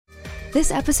This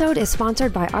episode is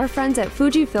sponsored by our friends at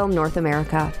Fujifilm North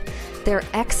America. Their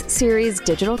X-Series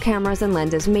digital cameras and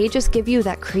lenses may just give you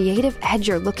that creative edge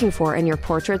you're looking for in your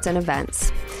portraits and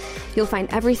events. You'll find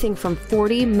everything from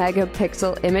 40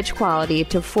 megapixel image quality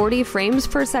to 40 frames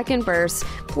per second bursts,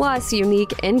 plus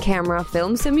unique in-camera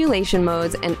film simulation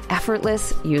modes and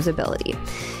effortless usability.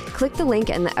 Click the link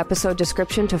in the episode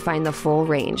description to find the full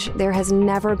range. There has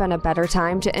never been a better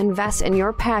time to invest in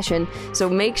your passion, so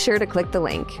make sure to click the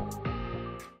link.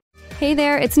 Hey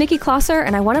there, it's Nikki Klosser,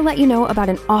 and I want to let you know about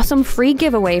an awesome free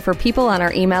giveaway for people on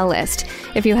our email list.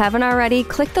 If you haven't already,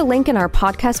 click the link in our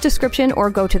podcast description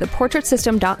or go to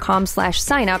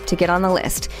theportraitsystem.com/sign-up to get on the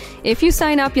list. If you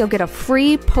sign up, you'll get a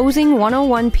free Posing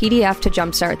 101 PDF to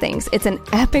jumpstart things. It's an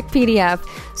epic PDF,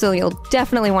 so you'll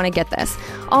definitely want to get this.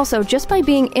 Also, just by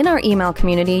being in our email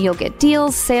community, you'll get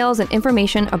deals, sales, and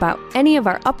information about any of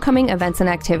our upcoming events and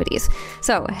activities.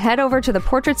 So head over to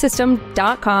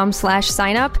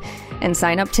theportraitsystem.com/sign-up and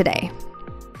sign up today.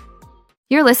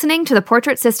 You're listening to the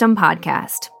Portrait System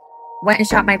podcast. Went and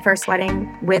shot my first wedding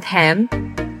with him,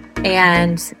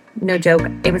 and no joke,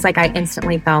 it was like I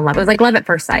instantly fell in love. It was like love at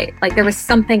first sight. Like there was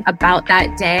something about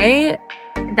that day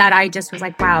that I just was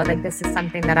like, wow, like this is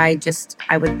something that I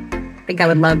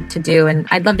would love to do, and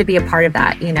I'd love to be a part of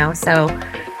that, you know? So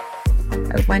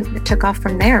it took off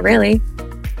from there, really.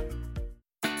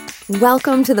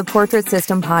 Welcome to the Portrait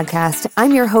System podcast.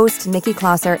 I'm your host, Nikki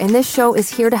Klosser, and this show is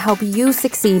here to help you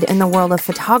succeed in the world of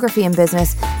photography and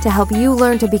business, to help you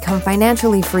learn to become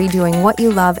financially free doing what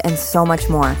you love and so much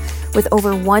more. With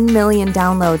over 1 million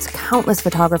downloads, countless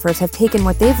photographers have taken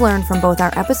what they've learned from both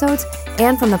our episodes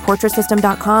and from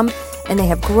theportraitsystem.com, and they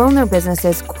have grown their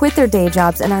businesses, quit their day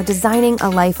jobs, and are designing a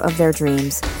life of their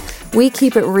dreams. We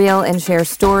keep it real and share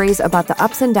stories about the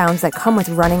ups and downs that come with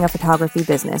running a photography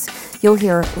business. You'll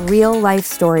hear real-life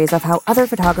stories of how other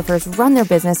photographers run their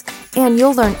business, and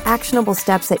you'll learn actionable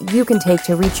steps that you can take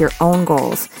to reach your own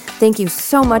goals. Thank you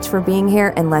so much for being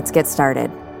here, and let's get started.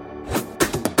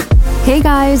 Hey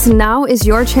guys, now is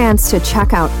your chance to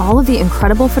check out all of the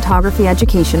incredible photography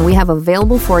education we have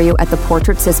available for you at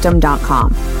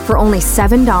theportraitsystem.com. For only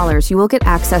 $7, you will get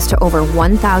access to over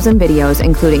 1,000 videos,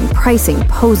 including pricing,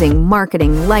 posing,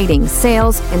 marketing, lighting,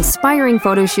 sales, inspiring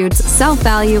photo shoots,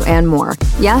 self-value, and more.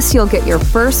 Yes, you'll get your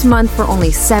first month for only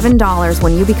 $7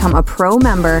 when you become a pro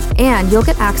member, and you'll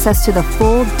get access to the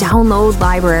full download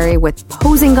library with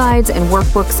posing guides and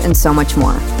workbooks and so much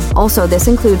more. Also, this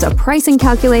includes a pricing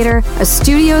calculator, a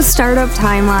studio startup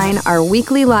timeline, our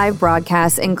weekly live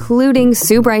broadcasts, including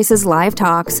Sue Bryce's live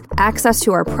talks, access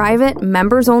to our private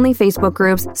members-only Facebook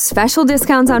groups, special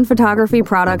discounts on photography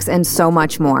products, and so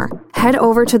much more. Head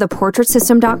over to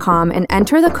theportraitsystem.com and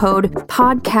enter the code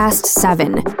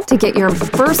PODCAST7 to get your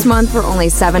first month for only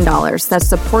 $7.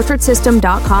 That's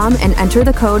theportraitsystem.com and enter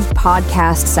the code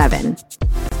PODCAST7.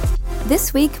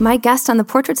 This week, my guest on the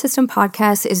Portrait System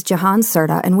podcast is Jihan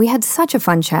Cerda, and we had such a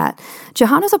fun chat.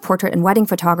 Jihan is a portrait and wedding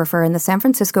photographer in the San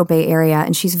Francisco Bay Area,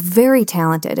 and she's very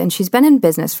talented, and she's been in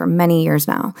business for many years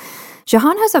now.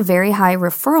 Jihan has a very high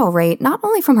referral rate, not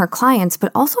only from her clients,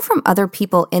 but also from other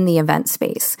people in the event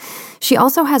space. She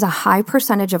also has a high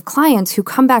percentage of clients who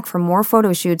come back for more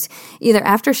photo shoots, either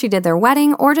after she did their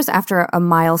wedding or just after a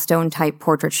milestone-type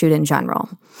portrait shoot in general.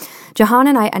 Jihan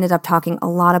and I ended up talking a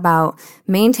lot about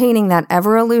maintaining that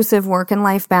ever-elusive work and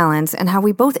life balance and how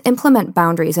we both implement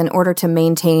boundaries in order to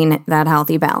maintain that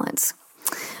healthy balance.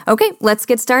 Okay, let's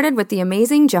get started with the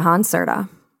amazing Jihan Cerda.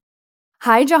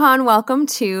 Hi, Jihan. Welcome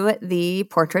to the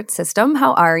Portrait System.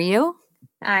 How are you?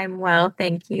 I'm well,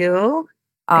 thank you.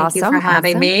 Awesome. Thank you for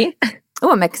having me.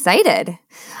 Oh, I'm excited.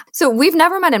 So we've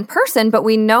never met in person, but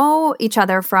we know each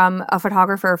other from a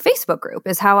photographer Facebook group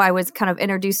is how I was kind of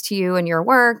introduced to you and your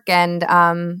work. And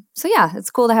so yeah, it's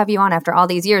cool to have you on after all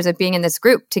these years of being in this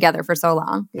group together for so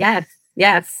long. Yes,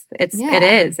 it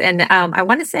is. And I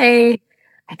want to say,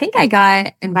 I think I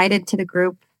got invited to the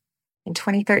group in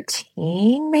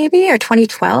 2013, maybe, or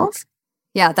 2012.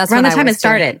 Yeah, that's around when the time it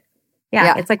started.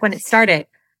 Yeah, it's like when it started.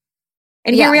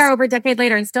 And here we are over a decade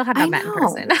later and still have not met in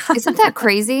person. Isn't that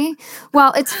crazy?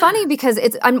 Well, it's funny because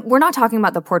we're not talking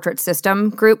about the Portrait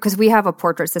System group because we have a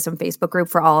Portrait System Facebook group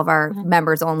for all of our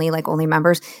members only, like only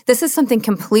members. This is something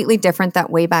completely different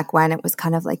that way back when it was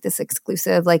kind of like this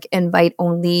exclusive, like invite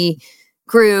only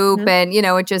group. And, you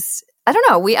know, it just, I don't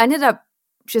know. We ended up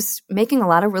just making a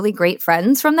lot of really great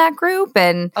friends from that group.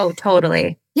 And oh,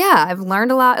 totally. Yeah, I've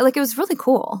learned a lot. Like it was really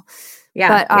cool.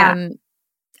 Yeah. But,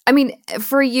 I mean,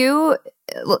 for you,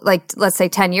 like, let's say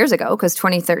 10 years ago, because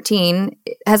 2013,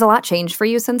 has a lot changed for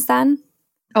you since then?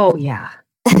 Oh, yeah.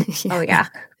 Oh, yeah.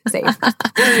 safe.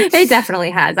 It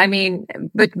definitely has. I mean,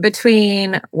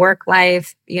 between work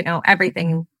life,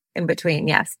 everything in between,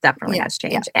 yes, definitely has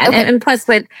changed. Yeah. And, Okay. and plus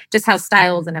with just how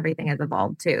styles and everything has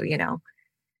evolved too,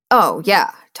 Oh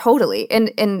yeah, totally.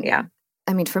 And Yeah.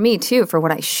 I mean, for me too, for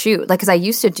what I shoot, like, cause I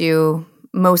used to do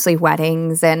mostly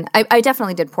weddings, and I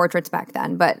definitely did portraits back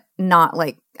then, but not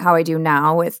like how I do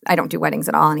now I don't do weddings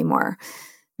at all anymore.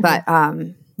 But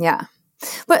yeah.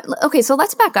 But okay, so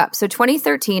let's back up. So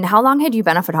 2013, how long had you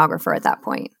been a photographer at that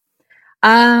point?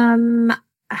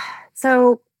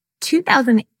 So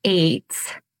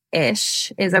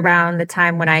 2008-ish is around the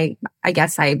time when I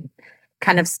guess I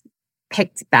kind of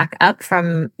picked back up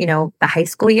from, the high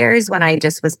school years when I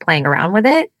just was playing around with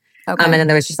it. Okay. And then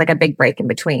there was just like a big break in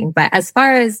between. But as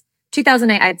far as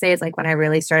 2008, I'd say is like when I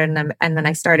really started. And then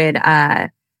I started, I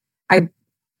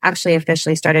actually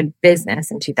officially started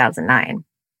business in 2009.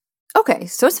 Okay.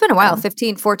 So it's been a while,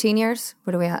 15, 14 years.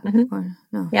 What are we at?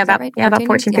 No, yeah, about, right? About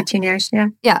 14, 15 years. Yeah.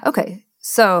 Yeah. Okay.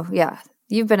 So yeah,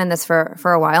 you've been in this for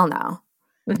a while now.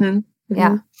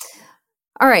 Yeah.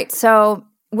 All right. So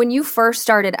when you first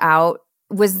started out,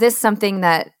 was this something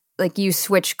that like you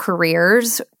switched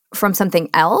careers from something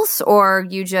else, or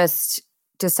you just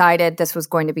decided this was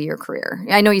going to be your career?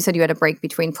 I know you said you had a break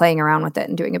between playing around with it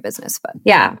and doing a business, but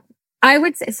yeah, I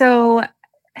would say so.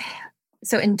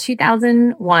 So in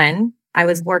 2001, I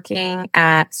was working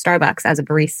at Starbucks as a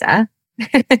barista.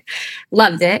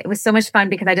 Loved it. It was so much fun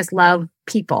because I just love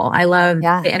people. I love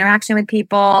the interaction with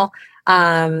people,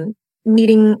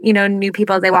 meeting, new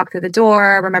people as they walk through the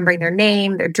door, remembering their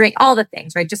name, their drink, all the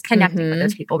things, right? Just connecting with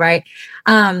those people, right?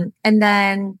 And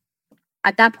then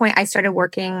at that point, I started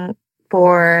working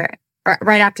right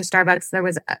after Starbucks. There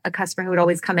was a customer who would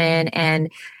always come in,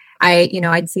 and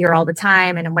I'd see her all the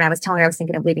time. And when I was telling her I was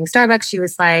thinking of leaving Starbucks, she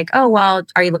was like, "Oh, well,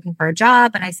 are you looking for a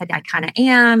job?" And I said, "I kind of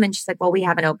am." And she's like, "Well, we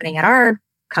have an opening at our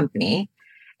company."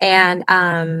 And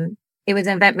it was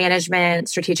an event management,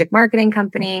 strategic marketing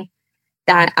company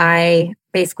that I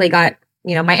basically got,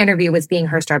 my interview was being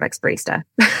her Starbucks barista.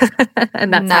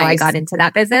 And that's how I got into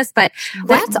that business. But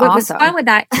that's what awesome. was fun with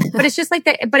that, but it's just like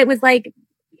that, but it was like,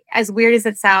 as weird as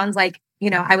it sounds, like,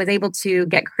 I was able to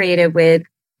get creative with,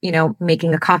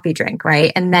 making a coffee drink,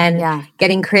 right? And then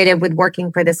getting creative with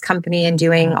working for this company and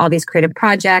doing all these creative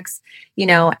projects,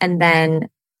 and then,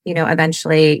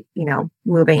 eventually,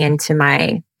 moving into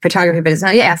my photography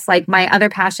business. Yes, like my other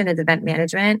passion is event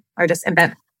management or just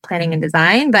event planning and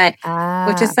design, but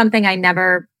which is something I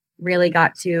never really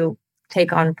got to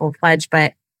take on full-fledged,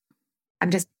 but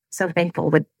I'm just so thankful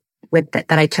with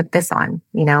that I took this on,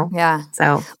 Yeah.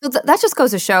 So well, that just goes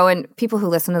to show, and people who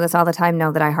listen to this all the time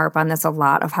know that I harp on this a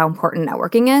lot, of how important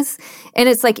networking is. And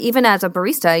it's like, even as a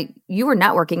barista, you were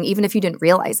networking even if you didn't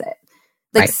realize it.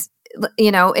 Like,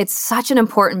 it's such an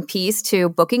important piece to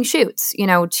booking shoots,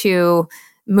 to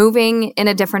moving in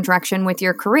a different direction with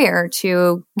your career,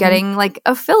 to getting like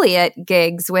affiliate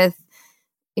gigs with,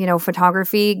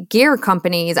 photography gear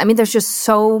companies. I mean, there's just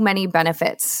so many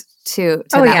benefits to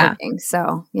networking.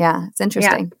 So yeah, it's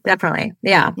interesting. Yeah, definitely.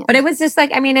 Yeah. But it was just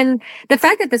like, I mean, and the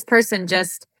fact that this person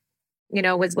just,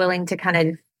 was willing to kind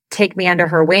of take me under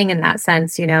her wing in that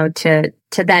sense, to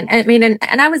then, I mean,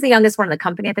 and I was the youngest one in the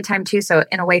company at the time too. So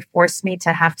in a way forced me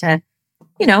to have to,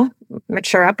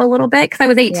 mature up a little bit, because I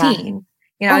was 18.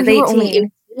 I was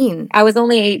 18. I was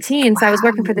only 18. So I was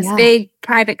working for this big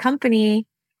private company,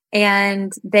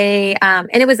 and they, and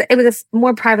it was a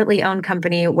more privately owned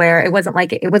company where it wasn't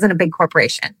a big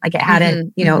corporation. Like it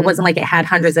hadn't, it wasn't like it had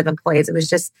hundreds of employees.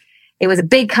 It was a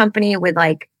big company with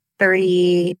like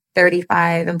 30,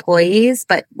 35 employees,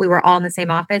 but we were all in the same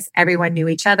office. Everyone knew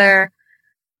each other.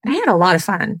 I had a lot of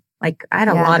fun. Like I had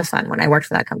a lot of fun when I worked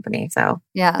for that company. So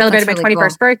celebrated my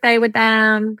 21st birthday with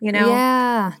them,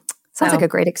 Yeah. Sounds like a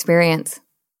great experience.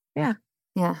 Yeah.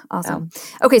 Yeah. Awesome.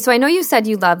 Okay. So I know you said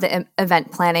you love the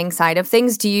event planning side of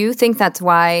things. Do you think that's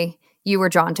why you were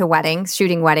drawn to weddings,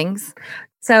 shooting weddings?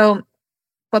 So,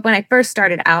 but when I first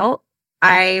started out,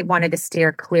 I wanted to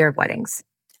steer clear of weddings.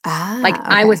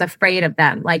 I was afraid of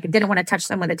them. Like didn't want to touch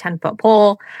them with a 10-foot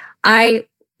pole. I've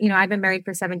been married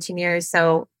for 17 years,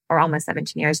 or almost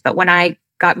 17 years. But when I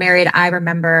got married, I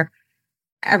remember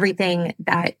everything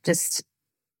that just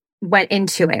went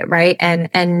into it, right? And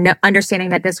understanding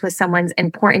that this was someone's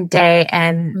important day,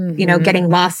 and getting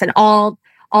lost in all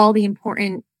the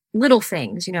important little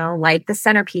things, like the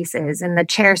centerpieces and the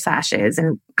chair sashes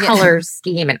and color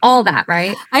scheme and all that,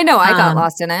 right? I know I got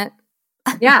lost in it.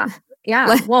 Yeah.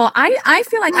 Well, I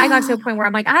feel like I got to a point where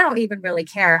I'm like, I don't even really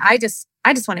care. I just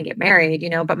want to get married,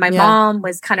 but my mom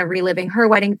was kind of reliving her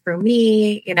wedding through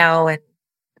me, and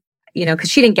because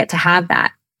she didn't get to have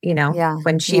that,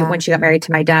 when she got married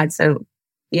to my dad. So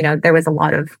there was a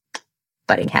lot of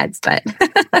butting heads, but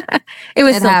it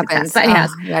was It still happens. success. But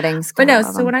yes. Weddings. But God, I no,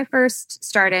 love so them. when I first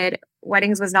started,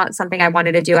 weddings was not something I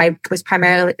wanted to do. I was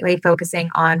primarily focusing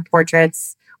on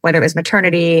portraits, whether it was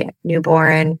maternity,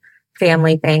 newborn,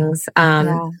 family things.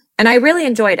 Yeah. And I really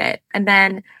enjoyed it. And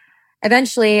then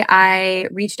eventually I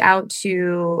reached out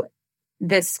to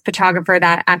this photographer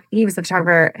he was the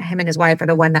photographer, him and his wife are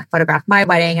the one that photographed my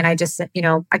wedding. And I just,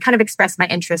 I kind of expressed my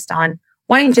interest on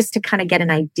wanting just to kind of get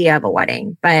an idea of a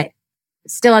wedding, but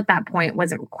still at that point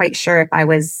wasn't quite sure if I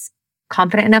was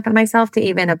confident enough in myself to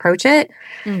even approach it.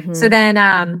 Mhm. So then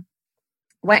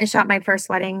went and shot my first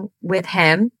wedding with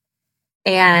him.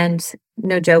 And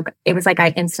no joke, it was like I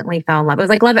instantly fell in love. It was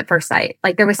like love at first sight.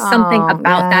 Like there was something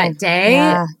about that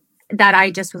day that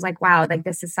I just was like, wow, like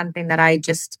this is something that I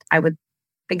would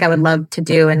think I would love to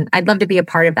do. And I'd love to be a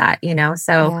part of that,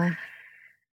 So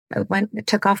it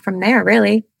took off from there,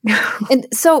 really. And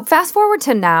so fast forward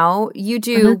to now, you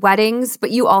do weddings, but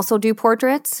you also do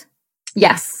portraits?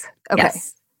 Yes. Okay.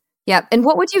 Yes. Yep. And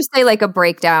what would you say, like a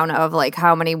breakdown of like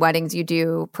how many weddings you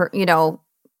do per,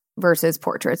 versus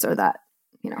portraits, or that,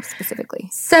 specifically?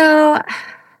 So,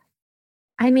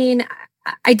 I mean,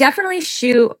 I definitely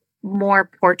shoot more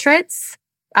portraits,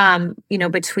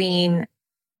 between,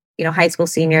 high school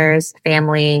seniors,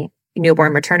 family,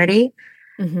 newborn, maternity.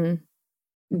 Mm-hmm.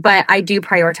 But I do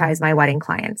prioritize my wedding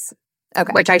clients,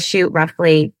 which I shoot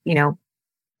roughly,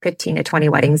 15 to 20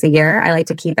 weddings a year. I like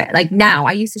to keep it like now.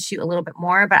 I used to shoot a little bit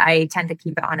more, but I tend to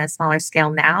keep it on a smaller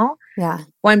scale now. Yeah.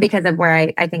 One, because of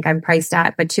where I think I'm priced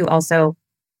at, but two, also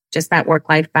just that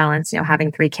work-life balance,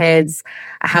 having 3 kids,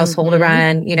 a household to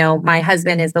run. My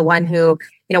husband is the one who,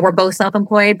 we're both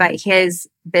self-employed, but his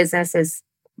business is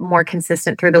more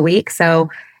consistent through the week. So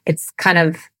it's kind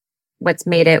of what's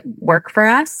made it work for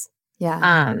us.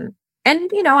 Yeah. And,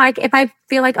 if I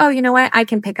feel like, oh, you know what, I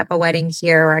can pick up a wedding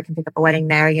here or I can pick up a wedding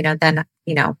there, then,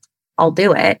 I'll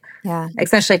do it. Yeah.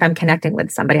 Especially if I'm connecting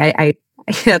with somebody. I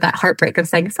that heartbreak of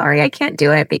saying, sorry, I can't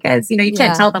do it because, you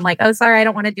can't tell them like, oh, sorry, I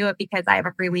don't want to do it because I have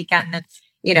a free weekend. And,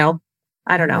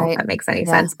 I don't know if that makes any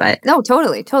sense, but. No,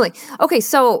 totally. Okay.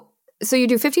 So you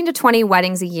do 15 to 20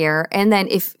 weddings a year. And then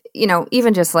if,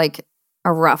 even just like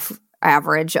a rough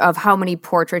average of how many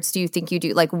portraits do you think you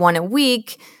do? Like 1 a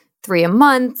week, 3 a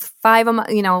month, 5 a month,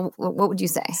 what would you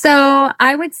say? So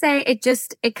I would say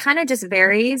it kind of just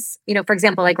varies. For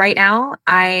example, like right now,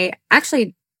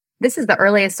 this is the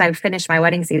earliest I've finished my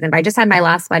wedding season, but I just had my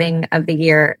last wedding of the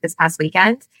year this past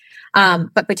weekend.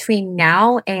 But between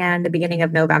now and the beginning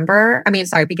of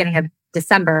beginning of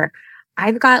December,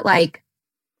 I've got like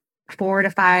 4 to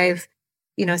 5,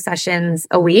 sessions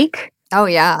a week. Oh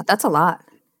yeah. That's a lot.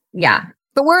 Yeah.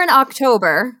 But we're in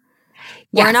October.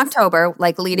 Yes. We're in October,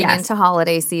 like leading into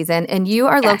holiday season, and you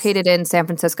are located in San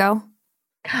Francisco?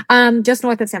 Just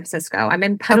north of San Francisco. I'm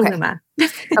in Petaluma.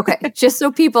 Okay. Just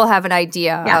so people have an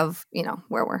idea of,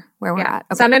 where we're at.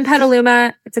 Okay. So I'm in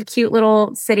Petaluma. It's a cute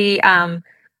little city.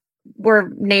 We're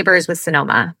neighbors with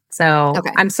Sonoma. So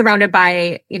I'm surrounded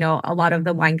by, a lot of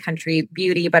the wine country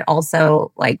beauty, but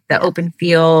also like the open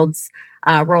fields,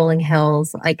 rolling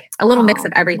hills, like a little mix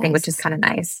of everything, which is kind of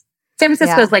nice. San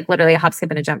Francisco is like literally a hop, skip,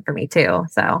 and a jump for me too.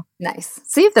 So nice.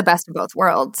 So you have the best of both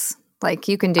worlds. Like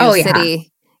you can do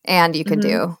city and you can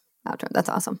do outdoor. That's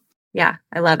awesome. Yeah,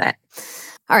 I love it.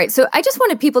 All right. So I just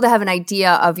wanted people to have an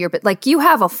idea of like you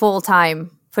have a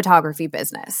full-time photography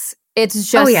business.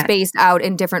 It's just spaced out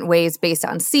in different ways based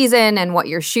on season and what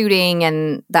you're shooting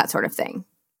and that sort of thing.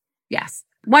 Yes.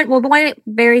 One it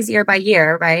varies year by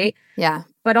year, right? Yeah.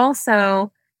 But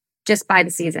also just by the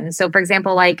season. So for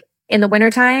example, like in the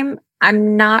wintertime,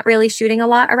 I'm not really shooting a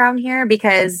lot around here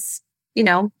because,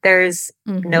 there's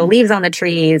no leaves on the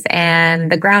trees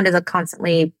and the ground is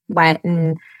constantly wet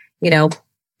and,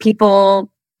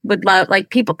 people would love,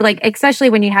 especially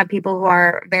when you have people who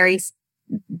are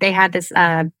they have this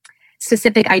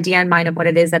specific idea in mind of what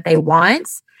it is that they want.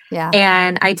 Yeah.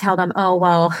 And I tell them, oh,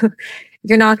 well,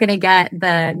 you're not going to get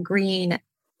the green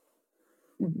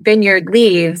vineyard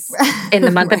leaves in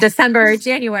the month of December or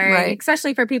January,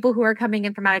 especially for people who are coming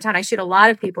in from out of town. I shoot a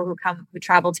lot of people who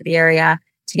travel to the area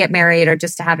to get married or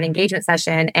just to have an engagement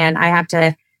session. And I have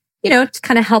to, to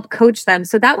kind of help coach them.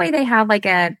 So that way they have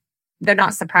they're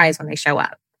not surprised when they show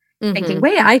up thinking,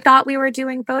 wait, I thought we were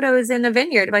doing photos in the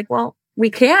vineyard. Like, well,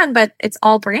 we can, but it's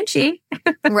all branchy.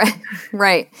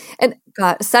 Right. And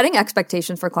God, setting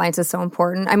expectations for clients is so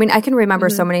important. I mean, I can remember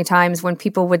so many times when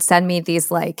people would send me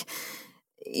these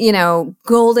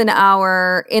golden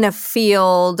hour in a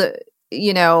field,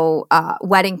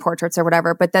 wedding portraits or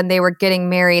whatever, but then they were getting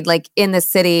married like in the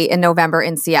city in November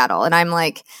in Seattle. And I'm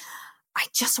like, I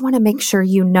just want to make sure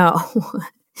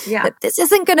Yeah. that this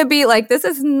isn't going to be like, this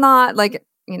is not like,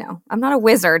 I'm not a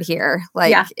wizard here.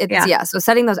 Like so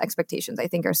setting those expectations, I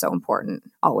think, are so important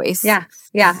always. Yeah.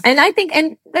 Yeah. And I think,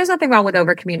 and there's nothing wrong with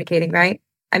over communicating, right?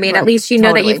 I mean, at least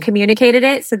know that you've communicated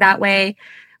it. So that way,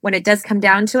 when it does come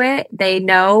down to it, they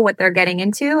know what they're getting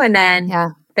into. And then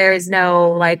there's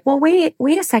no like, well, wait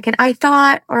a second. I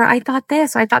thought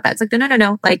this, or I thought that. It's like,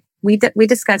 no. Like we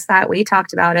discussed that. We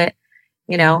talked about it,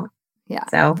 Yeah.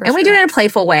 So, and we do it in a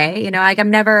playful way, like I'm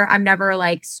never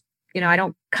like, I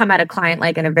don't come at a client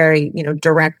like in a very,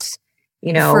 direct,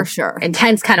 for sure,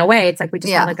 intense kind of way. It's like we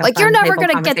just have like you're never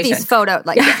going to get these photos.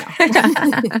 Like,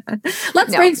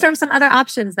 let's brainstorm some other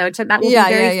options though. That will be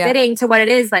very fitting to what it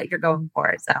is that you're going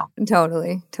for. So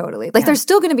totally. Like they're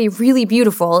still going to be really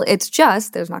beautiful. It's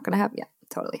just there's not going to have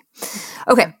totally.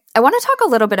 Okay, I want to talk a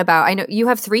little bit about. I know you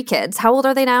have 3 kids. How old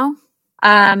are they now?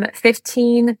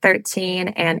 15, 13,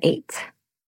 and 8.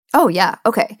 Oh yeah.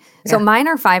 Okay. So mine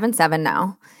are 5 and 7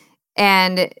 now.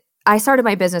 And I started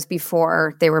my business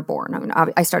before they were born. I mean,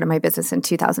 I started my business in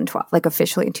 2012, like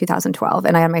officially in 2012,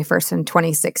 and I had my first in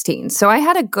 2016. So I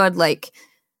had a good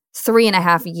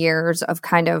 3.5 years of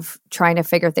kind of trying to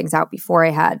figure things out before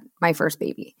I had my first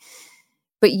baby.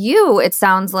 But it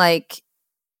sounds like,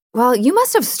 well, you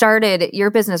must have started your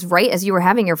business right as you were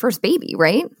having your first baby,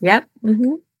 right? Yep.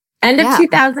 Mm-hmm. End of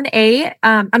 2008.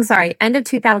 I'm sorry, end of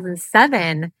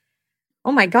 2007.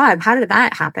 Oh my God, how did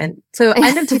that happen? So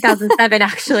end of 2007,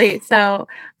 actually. So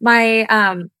my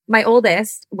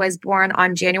oldest was born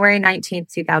on January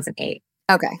 19th, 2008.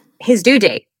 Okay. His due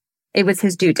date. It was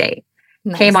his due date.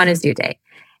 Nice. Came on his due date.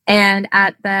 And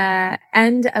at the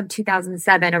end of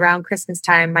 2007, around Christmas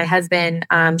time, my husband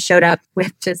showed up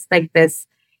with just like this.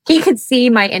 He could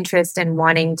see my interest in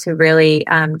wanting to really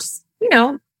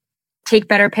take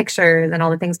better pictures and all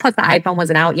the things. Plus the iPhone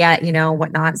wasn't out yet,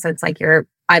 whatnot. So it's like you're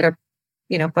either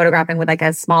photographing with like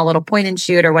a small little point and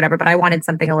shoot or whatever, but I wanted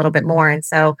something a little bit more. And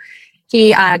so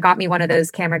he got me one of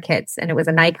those camera kits, and it was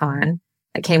a Nikon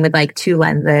that came with like 2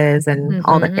 lenses and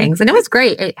all the things. And it was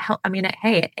great. It helped. I mean,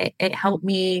 it helped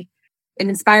me. It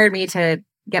inspired me to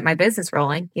get my business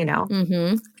rolling,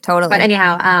 Totally. But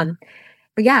anyhow,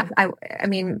 but yeah, I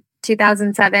mean,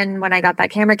 2007 when I got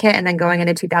that camera kit, and then going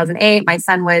into 2008, my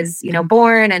son was,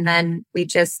 born. And then we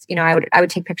just, I would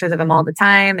take pictures of him all the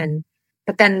time.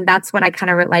 But then that's when I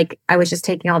kind of I was just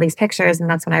taking all these pictures, and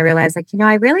that's when I realized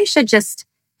I really should just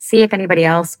see if anybody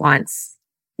else wants,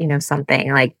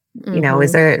 something like,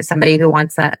 is there somebody who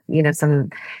wants that,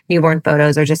 some newborn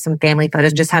photos or just some family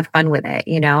photos, just have fun with it,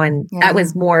 and that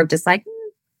was more of just like,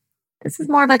 this is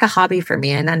more of like a hobby for me.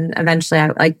 And then eventually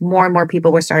more and more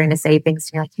people were starting to say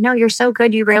things to me like, you're so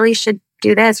good. You really should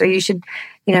do this, or you should,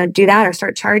 do that, or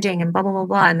start charging and blah, blah, blah,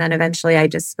 blah. And then eventually I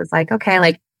just was like,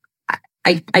 okay,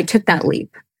 I took that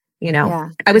leap,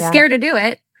 I was scared to do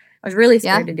it. I was really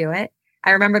scared to do it.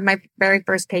 I remember my very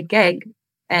first paid gig,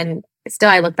 and still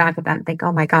I look back at that and think,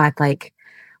 oh my God, what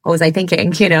was I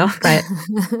thinking, but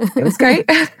it was great.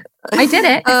 I did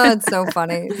it. Oh, it's so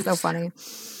funny. It's so funny.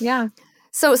 Yeah.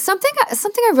 So something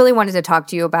I really wanted to talk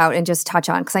to you about and just touch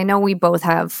on, because I know we both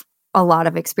have a lot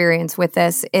of experience with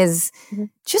this, is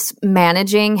just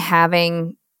managing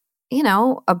having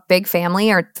a big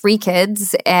family or 3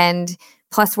 kids and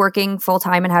plus working full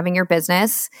time and having your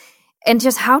business. And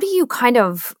just how do you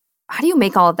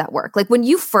make all of that work? Like when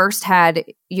you first had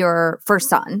your first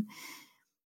son,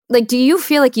 do you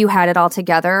feel like you had it all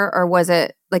together, or was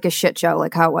it like a shit show,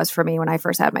 like how it was for me when I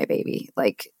first had my baby,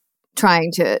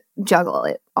 trying to juggle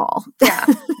it all? Yeah.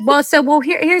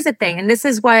 Here's the thing. And this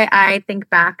is why I think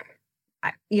back,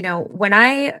 when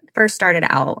I first started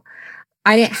out,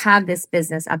 I didn't have this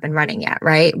business up and running yet,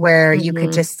 right? Where you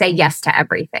could just say yes to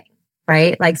everything,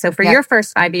 right? So for your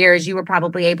first 5 years, you were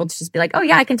probably able to just be like, oh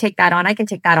yeah, I can take that on. I can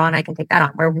take that on. I can take that on.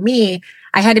 Where me,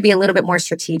 I had to be a little bit more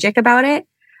strategic about it.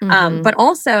 But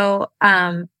also,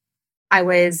 I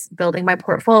was building my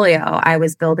portfolio. I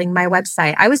was building my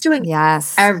website. I was doing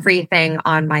everything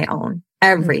on my own,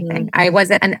 everything. I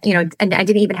wasn't, and I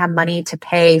didn't even have money to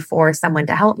pay for someone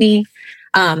to help me.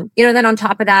 Then on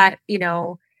top of that,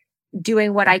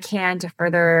 doing what I can to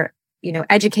further,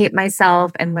 educate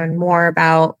myself and learn more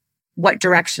about what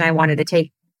direction I wanted to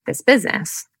take this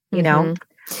business, real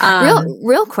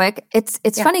quick.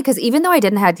 It's funny because even though I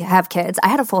didn't have kids, I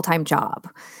had a full-time job.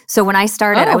 So when I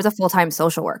started, I was a full-time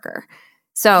social worker.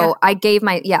 So I gave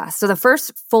so the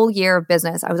first full year of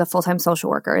business, I was a full-time social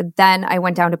worker. Then I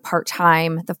went down to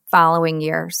part-time the following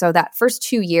year. So that first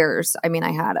 2 years, I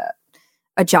had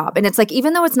a job. And it's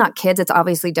even though it's not kids, it's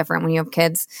obviously different when you have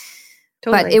kids.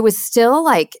 Totally. But it was still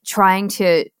trying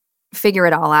to figure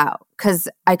it all out. because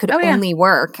I could Oh, yeah. only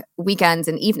work weekends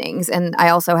and evenings. And I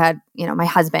also had, my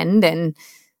husband and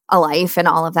a life and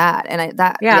all of that. And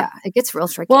it gets real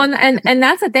tricky. Well, and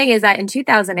that's the thing is that in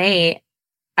 2008,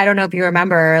 I don't know if you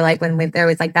remember, like when there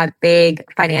was like that big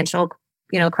financial,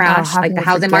 crash, like the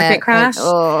housing market crash.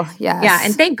 Yes. Yeah.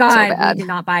 And thank God So we did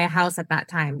not buy a house at that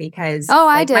time because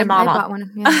I did. My mom I bought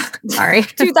one. Yeah. Sorry.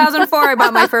 2004, I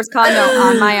bought my first condo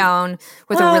on my own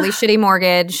with a really shitty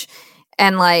mortgage.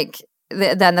 And like,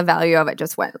 then the value of it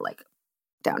just went like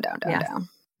down.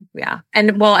 Yeah.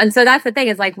 And so that's the thing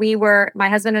is like my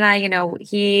husband and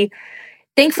I,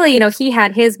 thankfully, he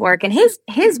had his work and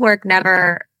his work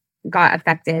never got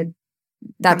affected.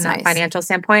 That's from nice. That financial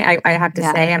standpoint, I have to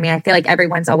say. I mean, I feel like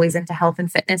everyone's always into health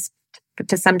and fitness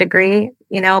to some degree,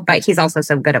 but he's also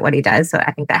so good at what he does. So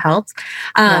I think that helps.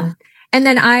 And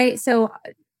then I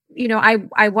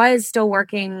was still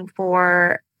working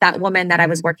for that woman that I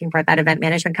was working for at that event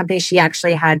management company. She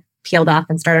actually had peeled off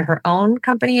and started her own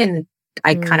company. And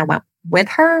I kind of went with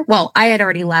her. Well, I had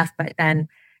already left, but then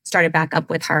started back up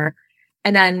with her.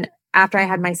 And then after I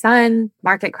had my son,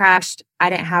 market crashed. I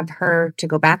didn't have her to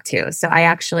go back to. So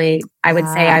I would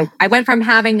say I went from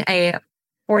having a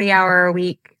 40-hour a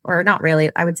week, or not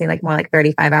really, I would say like more like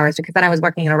 35 hours, because then I was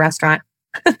working in a restaurant.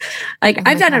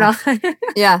 I've done it all.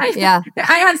 Yeah.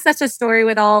 I have such a story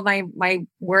with all my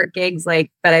work gigs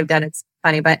like that I've done. It's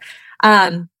funny, but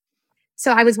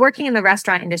so I was working in the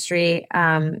restaurant industry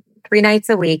 3 nights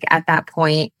a week at that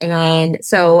point. And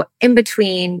so in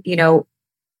between,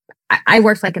 I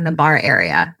worked like in the bar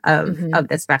area of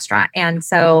this restaurant. And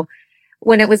so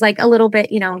when it was like a little bit,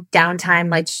 downtime,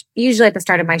 like usually at the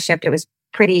start of my shift, it was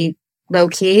pretty low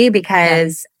key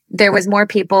because there was more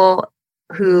people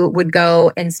who would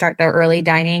go and start their early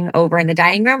dining over in the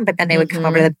dining room, but then they would come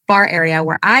over to the bar area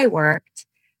where I worked.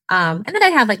 And then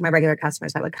I'd have like my regular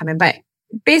customers that would come in, but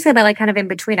basically like kind of in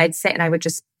between, I'd sit and I would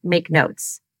just make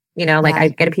notes,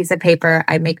 I'd get a piece of paper,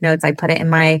 I'd make notes, I'd put it in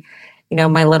my,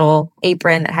 my little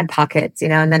apron that had pockets,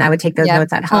 and then I would take those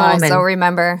notes at home. I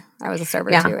remember I was a server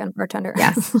too and bartender.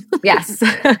 Yes.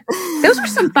 Those were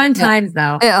some fun times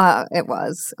though. It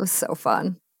was so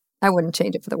fun. I wouldn't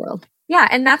change it for the world. Yeah.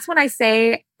 And that's when I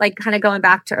say, like, kind of going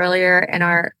back to earlier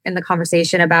in the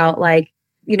conversation about like,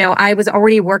 I was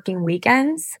already working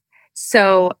weekends.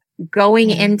 So going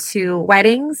into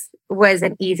weddings was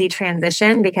an easy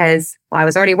transition because, I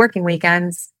was already working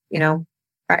weekends,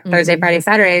 Thursday, Friday,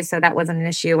 Saturday. So that wasn't an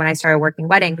issue when I started working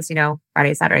weddings,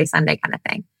 Friday, Saturday, Sunday kind of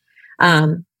thing.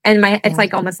 And it's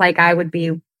like almost like I would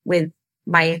be with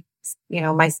my,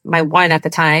 my one at the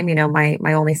time,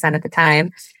 my only son at the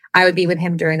time. I would be with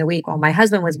him during the week while my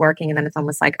husband was working. And then it's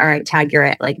almost like, all right, tag, you're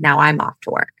it. Like now I'm off to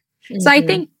work. So I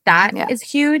think that is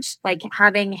huge. Like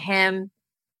having him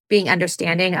being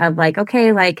understanding of like,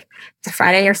 okay, like it's a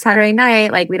Friday or Saturday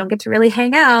night. Like we don't get to really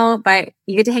hang out, but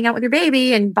you get to hang out with your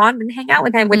baby and bond and hang out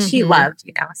with him, which he loved,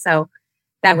 So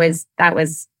that was,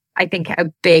 I think,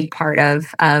 a big part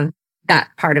of that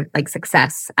part of like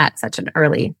success at such an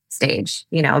early stage,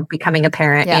 becoming a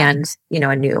parent and,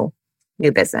 a new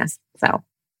business. So.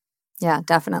 Yeah,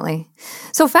 definitely.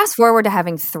 So fast forward to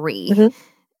having 3,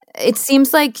 it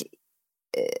seems like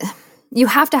you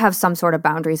have to have some sort of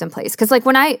boundaries in place. Because like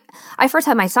when I first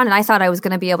had my son and I thought I was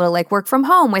going to be able to like work from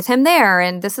home with him there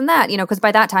and this and that, because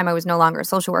by that time I was no longer a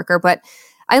social worker. But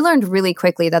I learned really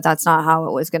quickly that that's not how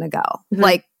it was going to go.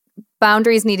 Like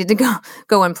boundaries needed to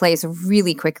go in place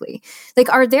really quickly.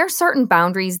 Like, are there certain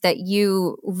boundaries that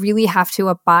you really have to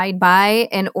abide by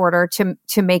in order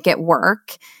to make it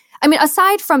work? I mean,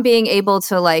 aside from being able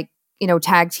to like,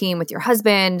 tag team with your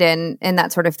husband and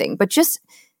that sort of thing, but just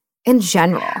in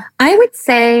general. I would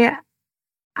say,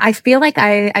 I feel like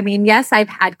I mean, yes, I've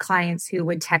had clients who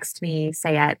would text me,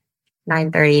 say at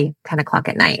 9:30, 10 o'clock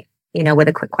at night, with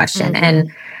a quick question.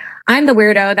 And I'm the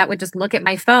weirdo that would just look at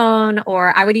my phone,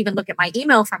 or I would even look at my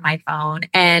email from my phone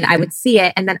and I would see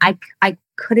it. And then I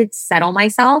couldn't settle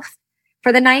myself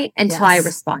for the night until I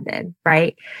responded.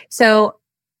 Right. So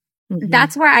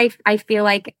that's where I feel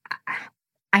like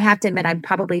I have to admit I'm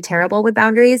probably terrible with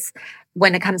boundaries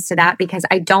when it comes to that, because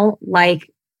I don't like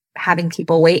having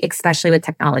people wait, especially with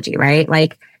technology, right?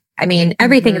 Like, I mean,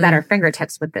 everything is at our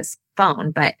fingertips with this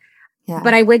phone, but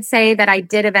I would say that I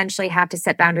did eventually have to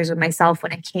set boundaries with myself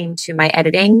when it came to my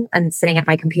editing and sitting at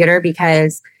my computer,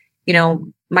 because,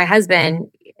 my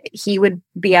husband, he would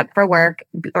be up for work,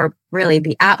 or really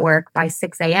be at work by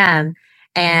 6 a.m.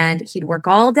 and he'd work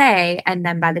all day. And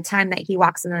then by the time that he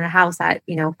walks into the house at,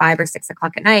 5 or 6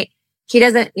 o'clock at night, he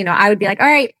doesn't, I would be like, all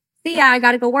right, see ya, I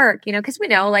got to go work, because we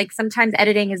know like sometimes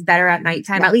editing is better at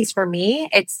nighttime. At least for me,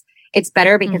 it's it's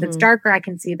better because it's darker. I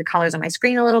can see the colors on my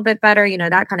screen a little bit better,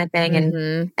 that kind of thing.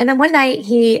 And then one night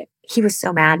he was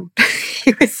so mad.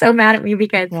 He was so mad at me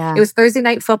because it was Thursday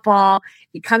night football.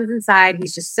 He comes inside.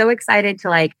 He's just so excited to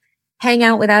like hang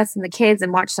out with us and the kids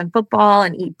and watch some football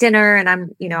and eat dinner.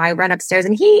 And I run upstairs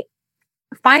and he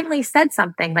finally said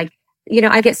something like,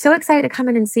 I get so excited to come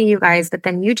in and see you guys, but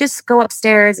then you just go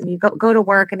upstairs and you go to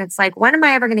work. And it's like, when am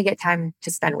I ever going to get time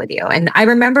to spend with you? And I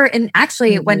remember, and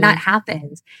actually when that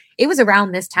happened, it was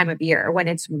around this time of year when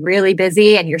it's really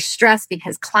busy and you're stressed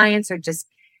because clients are just,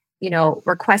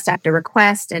 request after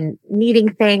request and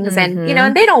needing things and,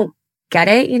 and they don't get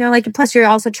it, like, plus you're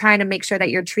also trying to make sure that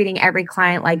you're treating every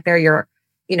client like they're your,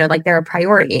 like they're a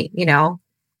priority,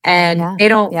 and they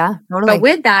don't, totally. But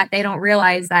with that, they don't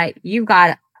realize that you've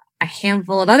got a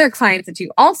handful of other clients that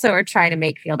you also are trying to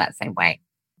make feel that same way.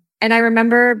 And I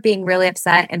remember being really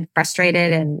upset and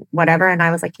frustrated and whatever. And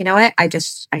I was like, you know what?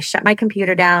 I shut my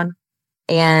computer down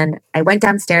and I went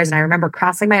downstairs and I remember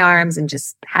crossing my arms and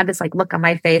just had this like look on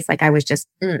my face. Like I was just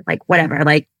like, whatever,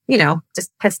 like,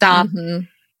 just pissed off.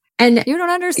 And you don't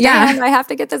understand. I have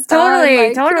to get this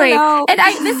done. Totally.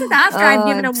 And this is after I've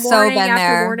given a warning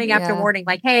after warning after warning,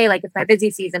 like, hey, like it's my busy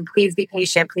season. Please be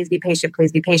patient. Please be patient.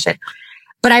 Please be patient.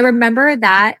 But I remember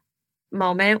that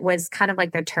moment was kind of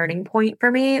like the turning point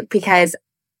for me because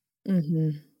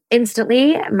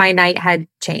instantly my night had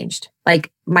changed.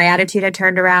 Like my attitude had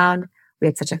turned around. We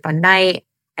had such a fun night.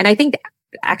 And I think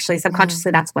actually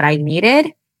subconsciously that's what I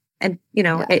needed. And,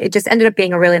 it just ended up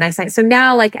being a really nice night. So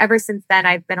now, like ever since then,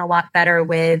 I've been a lot better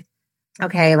with,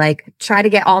 okay, like try to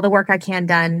get all the work I can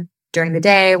done during the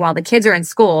day while the kids are in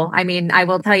school. I mean, I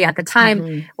will tell you at the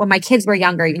time when my kids were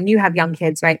younger, and you have young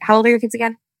kids, right? How old are your kids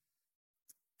again?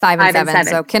 5 and 7.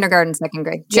 So kindergarten, second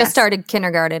grade. Just started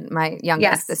kindergarten, my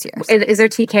youngest this year. So. Is there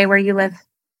TK where you live?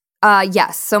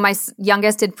 Yes. So my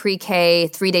youngest did pre-K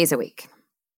 3 days a week.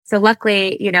 So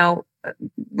luckily,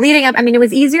 leading up, I mean, it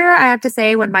was easier, I have to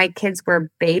say, when my kids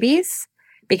were babies,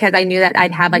 because I knew that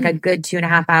I'd have like a good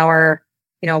 2.5 hour,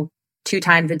 2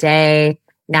 times a day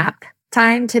nap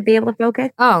time to be able to focus.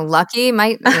 Oh, lucky.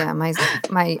 My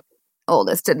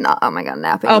oldest did not. Oh my God,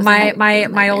 napping. Oh,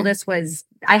 my oldest was,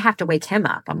 I have to wake him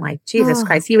up. I'm like, Jesus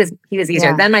Christ, he was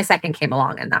easier. Then my second came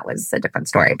along and that was a different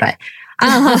story. But,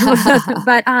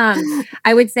 I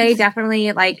would say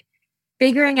definitely like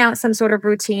figuring out some sort of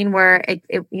routine where it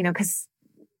because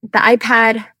the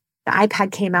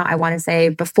iPad came out, I want to say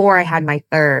before I had my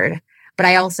third, but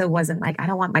I also wasn't like, I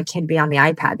don't want my kid to be on the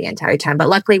iPad the entire time. But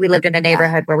luckily we lived in a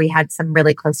neighborhood where we had some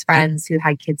really close friends who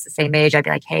had kids the same age. I'd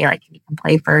be like, hey, like, can you come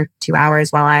play for 2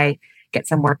 hours while I get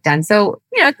some work done? So,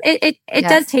 it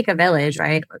does take a village,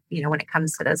 right? When it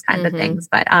comes to those kinds of things.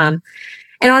 But, and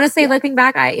honestly, looking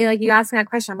back, you asked me that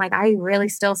question. I'm like, I really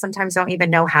still sometimes don't even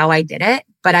know how I did it,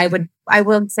 but I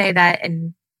will say that,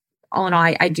 and all in all,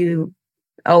 I do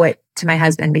owe it to my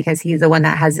husband because he's the one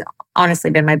that has honestly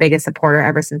been my biggest supporter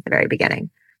ever since the very beginning.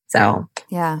 So,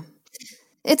 yeah,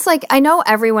 it's like, I know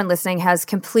everyone listening has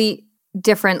complete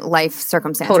different life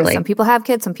circumstances. Totally. Some people have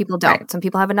kids, some people don't. Right. Some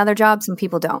people have another job, some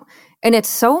people don't. And it's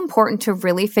so important to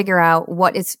really figure out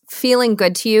what is feeling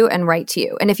good to you and right to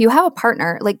you. And if you have a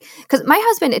partner, like, because my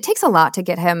husband, it takes a lot to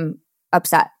get him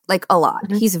upset, like a lot.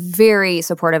 He's very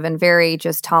supportive and very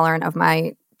just tolerant of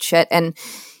my shit. And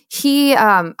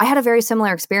I had a very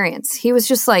similar experience. He was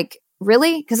just like,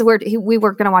 really? Because we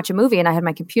were going to watch a movie and I had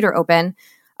my computer open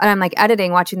and I'm like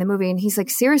editing, watching the movie. And he's like,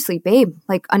 seriously, babe,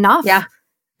 like enough. Yeah.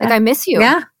 Like, I miss you.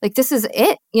 Yeah. Like, this is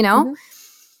it,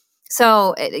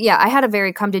 So, I had a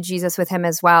very come to Jesus with him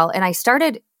as well. And I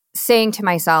started saying to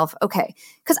myself, okay,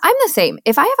 because I'm the same.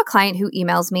 If I have a client who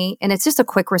emails me and it's just a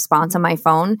quick response on my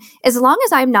phone, as long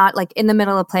as I'm not like in the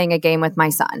middle of playing a game with my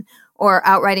son or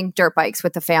out riding dirt bikes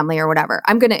with the family or whatever,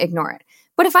 I'm going to ignore it.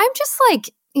 But if I'm just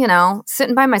like,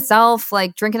 sitting by myself,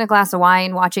 like drinking a glass of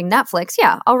wine, watching Netflix,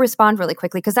 I'll respond really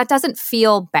quickly because that doesn't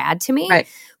feel bad to me. Right.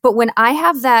 But when I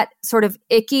have that sort of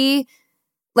icky,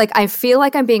 like I feel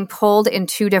like I'm being pulled in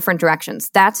 2 different directions.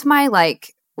 That's my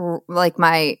like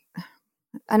my,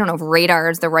 I don't know if radar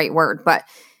is the right word, but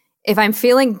if I'm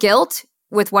feeling guilt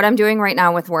with what I'm doing right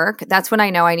now with work, that's when I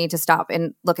know I need to stop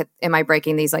and look at, am I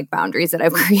breaking these like boundaries that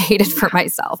I've created for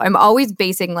myself? I'm always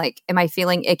basing like, am I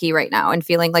feeling icky right now and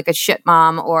feeling like a shit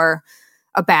mom or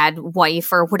a bad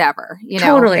wife or whatever,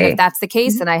 Totally. And if that's the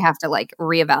case, then I have to like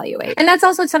reevaluate. And that's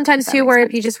also sometimes too, where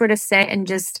if you just were to sit and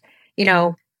just,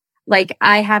 like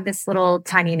I have this little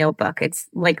tiny notebook. It's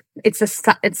like, it's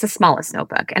the smallest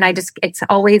notebook. And it's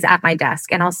always at my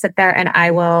desk and I'll sit there and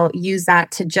I will use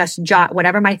that to just jot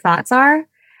whatever my thoughts are.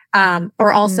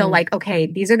 Or also like, okay,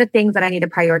 these are the things that I need to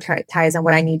prioritize and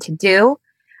what I need to do.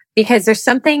 because there's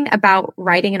something about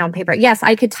writing it on paper. Yes,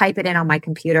 I could type it in on my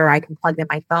computer, I can plug in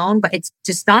my phone, but it's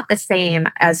just not the same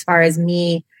as far as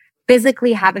me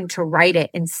physically having to write it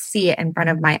and see it in front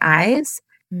of my eyes.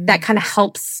 That kind of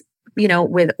helps,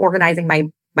 with organizing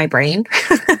my brain.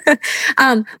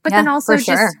 But then also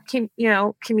just,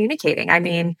 communicating. I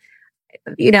mean,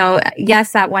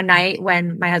 yes, that one night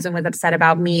when my husband was upset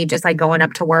about me just like going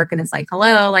up to work and it's like,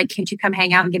 hello, like, can't you come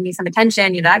hang out and give me some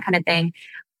attention? That kind of thing.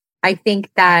 I think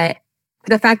that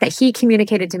the fact that he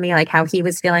communicated to me like how he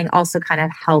was feeling also kind of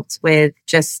helped with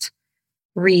just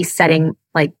resetting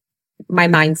like my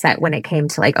mindset when it came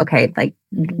to like, okay, like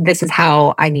this is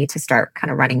how I need to start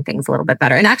kind of running things a little bit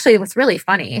better. And actually, it was really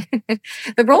funny.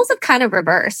 The roles have kind of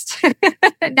reversed.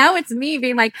 Now it's me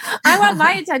being like, I want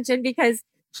my attention because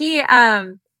he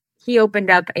opened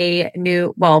up a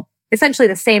new, essentially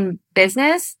the same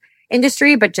business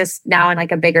industry, but just now in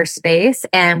like a bigger space.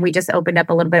 And we just opened up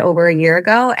a little bit over a year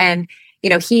ago. And,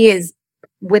 he is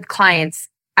with clients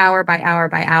hour by hour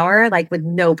by hour, like with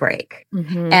no break.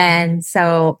 And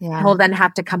so he'll then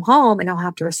have to come home and he'll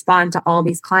have to respond to all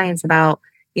these clients about,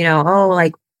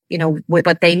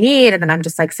 what they need. And then I'm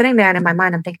just like sitting there and in my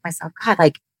mind, I'm thinking to myself, God,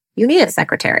 like you need a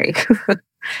secretary.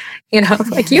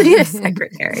 Like you need a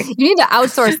secretary. You need to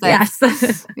outsource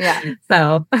things. Yes.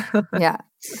 So yeah.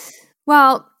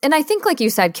 Well, and I think, like you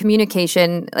said,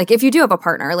 communication, like if you do have a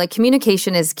partner, like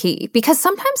communication is key because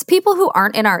sometimes people who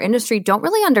aren't in our industry don't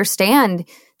really understand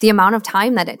the amount of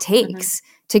time that it takes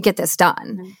to get this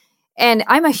done. And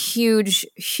I'm a huge,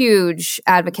 huge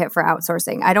advocate for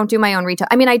outsourcing. I don't do my own retail.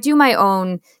 I mean, I do my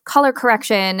own color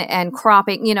correction and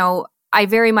cropping, I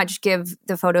very much give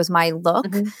the photos my look,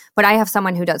 but I have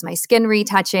someone who does my skin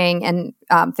retouching and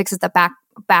fixes the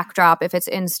backdrop if it's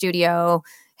in studio,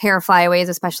 hair flyaways,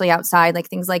 especially outside, like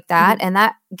things like that. And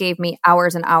that gave me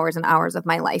hours and hours and hours of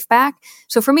my life back.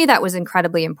 So for me, that was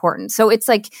incredibly important. So it's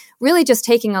like really just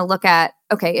taking a look at,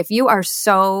 okay, if you are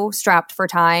so strapped for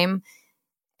time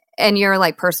and your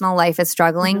like personal life is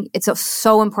struggling, it's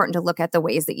so important to look at the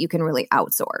ways that you can really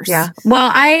outsource. Yeah.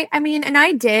 Well, I mean, and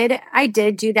I did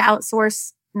do the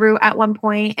outsource route at one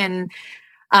point. And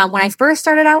when I first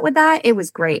started out with that, it was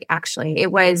great. Actually,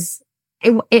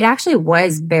 it actually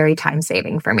was very time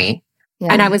saving for me. Yeah.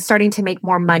 And I was starting to make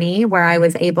more money where I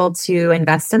was able to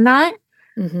invest in that.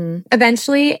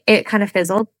 Eventually it kind of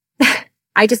fizzled.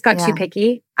 I just got too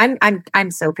picky.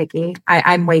 I'm so picky.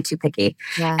 I'm way too picky.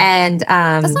 Yeah. And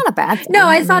that's not a bad thing. No,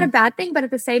 it's not a bad thing. But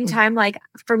at the same time, like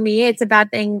for me, it's a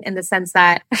bad thing in the sense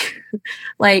that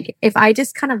like if I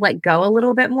just kind of let go a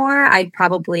little bit more, I'd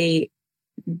probably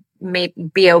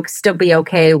still be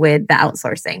okay with the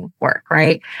outsourcing work.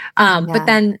 Right. But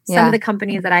then some of the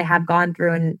companies that I have gone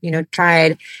through and,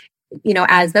 tried,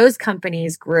 as those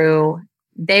companies grew,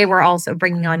 they were also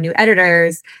bringing on new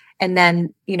editors. And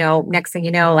then, next thing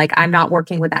you know, like I'm not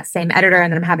working with that same editor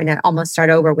and then I'm having to almost start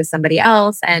over with somebody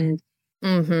else. And,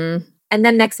 and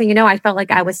then next thing you know, I felt like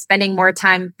I was spending more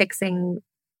time fixing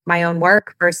my own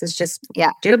work versus just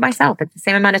do it myself. It's the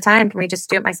same amount of time for me just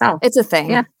do it myself. It's a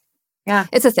thing. Yeah.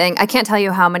 It's a thing. I can't tell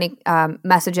you how many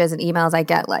messages and emails I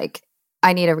get like,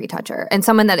 I need a retoucher and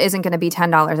someone that isn't going to be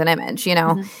 $10 an image,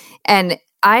 And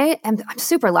I'm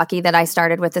super lucky that I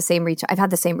started with the same I've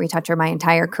had the same retoucher my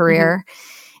entire career.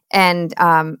 And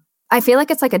I feel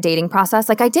like it's like a dating process.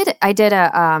 Like I did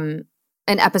an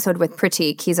episode with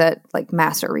Pratik. He's a like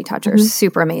master retoucher,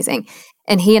 super amazing.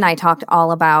 And he and I talked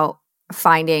all about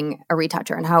finding a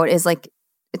retoucher and how it is like,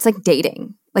 it's like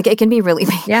dating. Like it can be really,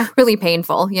 really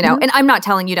painful, And I'm not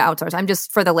telling you to outsource. I'm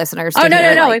just for the listeners. No.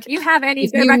 Like, if you have any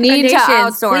good you need to recommendations,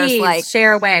 outsource, please like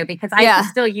share away because I can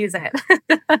still use it.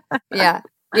 Yeah.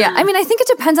 I mean, I think it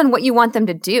depends on what you want them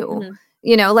to do.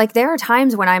 Like there are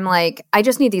times when I'm like, I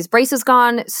just need these braces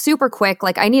gone super quick.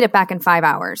 Like I need it back in 5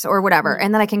 hours or whatever.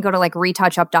 And then I can go to like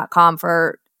retouchup.com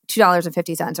for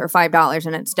 $2.50 or $5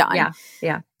 and it's done.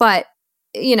 Yeah. But,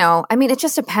 I mean, it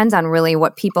just depends on really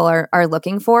what people are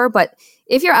looking for. But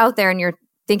if you're out there and you're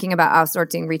thinking about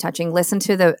outsourcing retouching, listen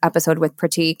to the episode with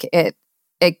Pratik. It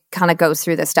kind of goes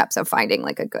through the steps of finding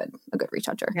like a good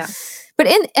retoucher. Yeah. But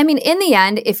in the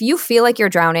end, if you feel like you're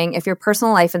drowning, if your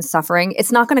personal life is suffering,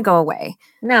 it's not going to go away.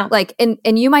 No. Like,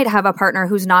 and you might have a partner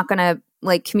who's not going to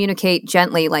like communicate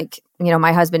gently, like,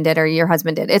 my husband did or your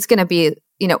husband did. It's going to be,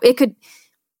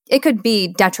 it could be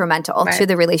detrimental to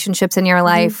the relationships in your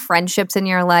life, friendships in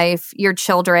your life, your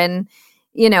children,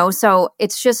 so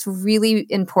it's just really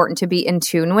important to be in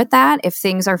tune with that. If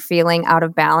things are feeling out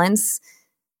of balance,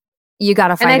 you got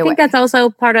to find a way. And I think that's also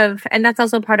part of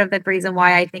the reason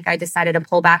why I think I decided to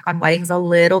pull back on weddings a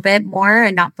little bit more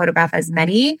and not photograph as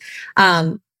many.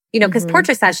 Because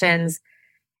portrait sessions,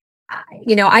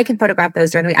 I can photograph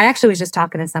those during the week. I actually was just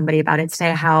talking to somebody about it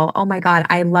today, how, oh my God,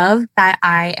 I love that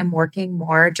I am working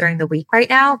more during the week right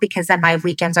now, because then my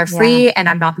weekends are free and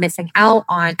I'm not missing out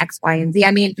on X, Y, and Z.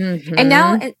 I mean, and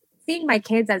now seeing my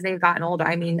kids as they've gotten older,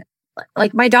 I mean,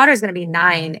 like my daughter's going to be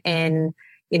 9 in,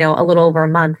 a little over a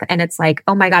month. And it's like,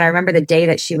 oh my God, I remember the day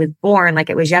that she was born, like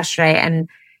it was yesterday. And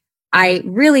I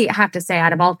really have to say,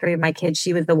 out of all 3 of my kids,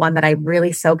 she was the one that I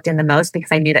really soaked in the most,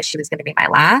 because I knew that she was going to be my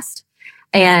last.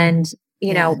 And,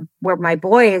 where my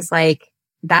boys, like,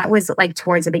 that was like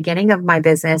towards the beginning of my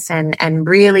business and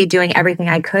really doing everything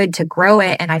I could to grow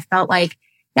it. And I felt like,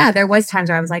 there was times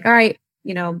where I was like, all right,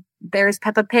 there's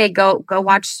Peppa Pig, go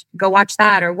watch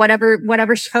that, or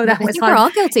whatever show that was. I think we're all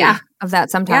guilty of that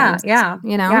sometimes. Yeah.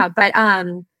 But,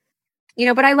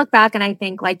 but I look back and I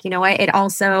think, like, it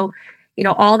also,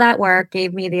 all that work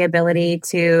gave me the ability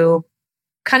to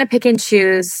kind of pick and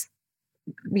choose,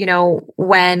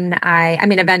 when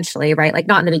eventually, right? Like,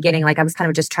 not in the beginning, like I was kind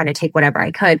of just trying to take whatever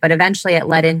I could, but eventually it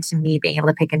led into me being able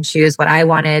to pick and choose what I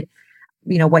wanted,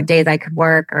 what days I could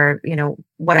work, or,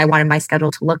 what I wanted my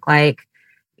schedule to look like,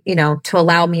 to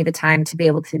allow me the time to be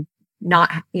able to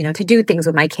not, to do things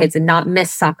with my kids and not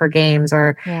miss soccer games,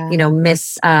 or,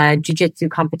 miss jujitsu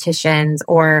competitions,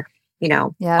 or,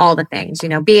 all the things,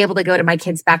 be able to go to my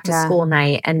kids' back to school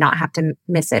night and not have to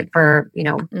miss it for,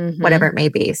 whatever it may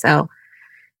be. So,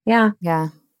 yeah.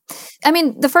 I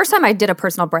mean, the first time I did a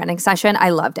personal branding session, I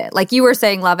loved it. Like you were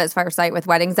saying, love at first sight with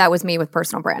weddings. That was me with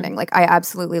personal branding. Like, I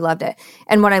absolutely loved it.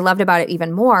 And what I loved about it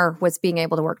even more was being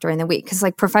able to work during the week. Because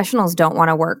like professionals don't want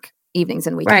to work evenings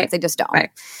and weekends. Right. They just don't.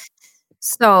 Right.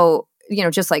 So,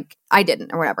 just like I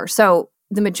didn't or whatever. So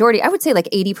the majority, I would say like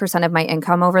 80% of my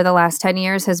income over the last 10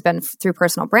 years has been through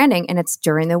personal branding, and it's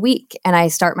during the week. And I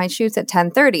start my shoots at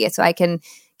 10:30 so I can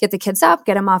get the kids up,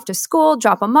 get them off to school,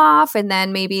 drop them off, and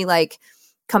then maybe like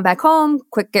come back home,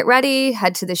 quick get ready,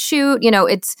 head to the shoot.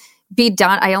 It's be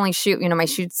done. I only shoot, my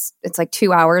shoots, it's like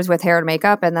 2 hours with hair and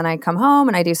makeup, and then I come home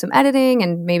and I do some editing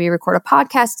and maybe record a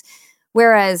podcast.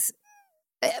 Whereas,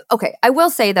 okay, I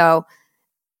will say though,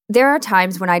 there are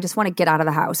times when I just want to get out of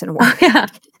the house and work.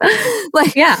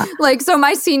 So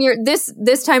my senior,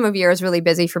 this time of year is really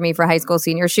busy for me for high school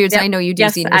senior shoots. Yep. I know you do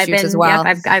senior shoots as well.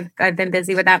 I've been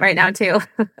busy with that right now too.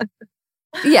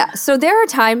 Yeah. So there are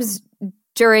times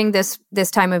during this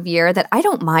time of year that I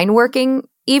don't mind working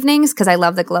evenings, because I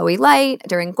love the glowy light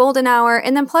during golden hour.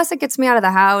 And then plus it gets me out of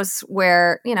the house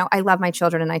where, I love my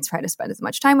children and I try to spend as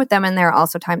much time with them. And there are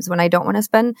also times when I don't want to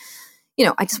spend,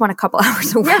 I just want a couple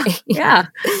hours away. Yeah.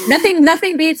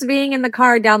 Nothing beats being in the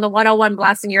car down the 101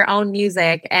 blasting your own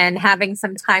music and having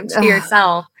some time to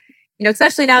yourself.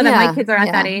 Especially now that my kids are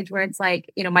at that age where it's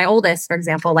like, my oldest, for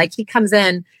example, like he comes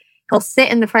in, he'll sit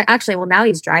in the front. Actually, well, now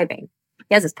he's driving.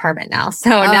 He has his permit now. So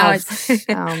now it's,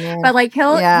 but like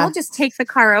he'll just take the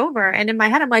car over. And in my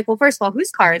head, I'm like, well, first of all, whose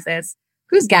car is this?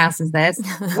 Whose gas is this?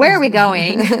 Where are we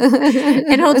going?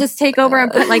 And he'll just take over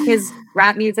and put like his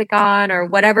rap music on or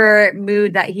whatever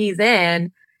mood that he's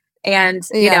in. And,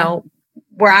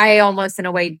 where I almost in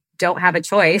a way don't have a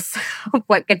choice of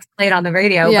what gets played on the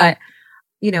radio. Yeah.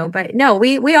 But no,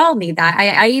 we all need that.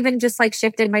 I even just like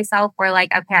shifted myself where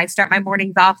like, okay, I start my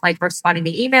mornings off like responding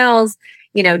to emails,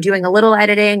 doing a little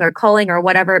editing or culling or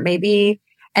whatever it may be.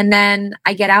 And then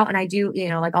I get out and I do,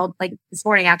 like this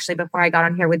morning, actually, before I got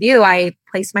on here with you, I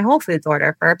placed my Whole Foods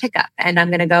order for a pickup, and I'm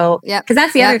going to go, because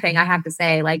that's the other thing I have to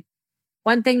say, like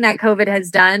one thing that COVID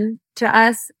has done to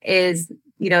us is,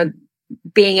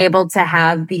 being able to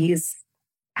have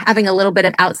having a little bit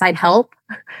of outside help,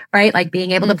 right? Like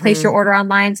being able to place your order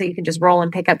online so you can just roll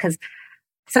and pick up, because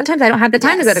sometimes I don't have the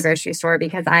time to go to the grocery store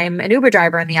because I'm an Uber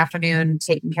driver in the afternoon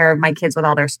taking care of my kids with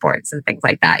all their sports and things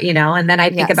like that, And then I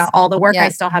think about all the work I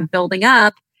still have building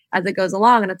up as it goes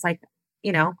along. And it's like,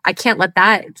 I can't let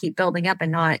that keep building up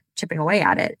and not chipping away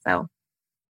at it. So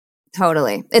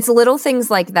totally. It's little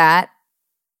things like that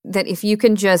if you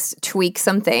can just tweak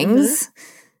some things,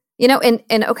 and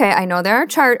okay, I know there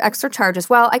are extra charges.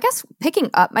 Well, I guess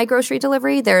picking up my grocery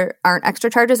delivery, there aren't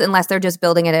extra charges unless they're just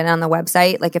building it in on the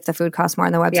website, like if the food costs more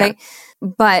on the website. Yeah.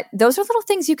 But those are little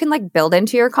things you can like build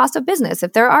into your cost of business.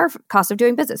 If there are costs of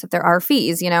doing business, if there are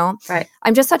fees, Right.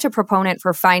 I'm just such a proponent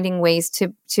for finding ways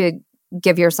to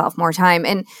give yourself more time.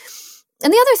 And the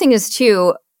other thing is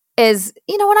too, is,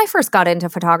 when I first got into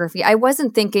photography, I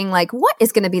wasn't thinking like, what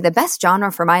is going to be the best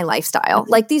genre for my lifestyle?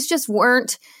 Like these just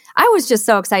weren't. I was just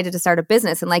so excited to start a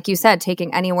business. And like you said,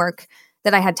 taking any work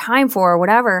that I had time for or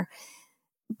whatever.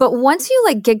 But once you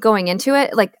like get going into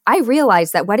it, like I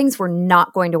realized that weddings were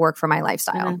not going to work for my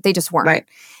lifestyle. They just weren't. Right.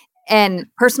 And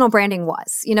personal branding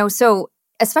was, so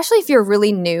especially if you're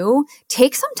really new,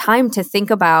 take some time to think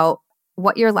about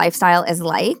what your lifestyle is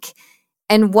like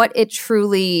and what it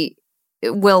truly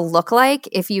will look like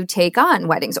if you take on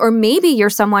weddings. Or maybe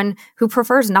you're someone who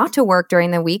prefers not to work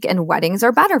during the week and weddings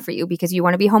are better for you because you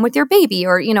want to be home with your baby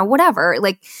or, whatever.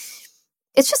 Like,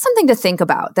 it's just something to think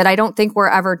about that I don't think we're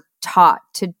ever taught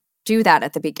to do that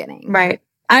at the beginning. Right.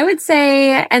 I would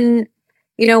say, and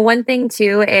one thing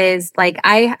too is like,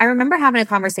 I remember having a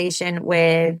conversation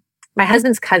with my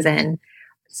husband's cousin.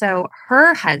 So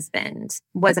her husband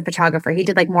was a photographer. He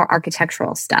did like more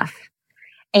architectural stuff.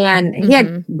 And he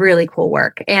had really cool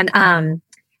work. And but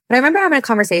I remember having a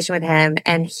conversation with him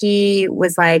and he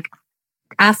was like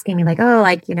asking me like, oh,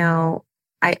 like,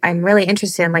 I'm really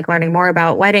interested in like learning more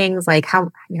about weddings, like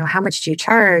how much do you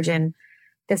charge and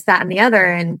this, that, and the other.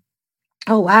 And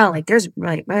oh wow, like there's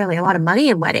really a lot of money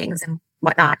in weddings and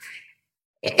whatnot.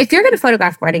 If you're going to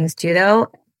photograph weddings too, though,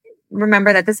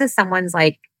 remember that this is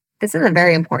a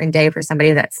very important day for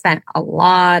somebody that spent a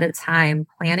lot of time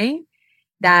planning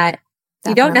that.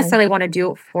 You don't necessarily want to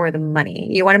do it for the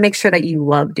money. You want to make sure that you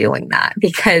love doing that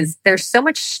because there's so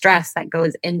much stress that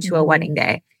goes into a wedding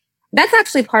day. That's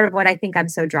actually part of what I think I'm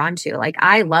so drawn to. Like,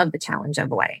 I love the challenge of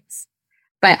weddings,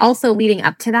 but also leading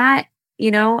up to that,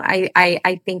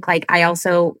 I think like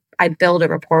I build a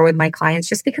rapport with my clients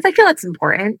just because I feel it's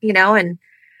important, and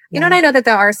and I know that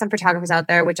there are some photographers out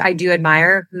there, which I do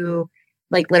admire, who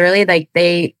like literally like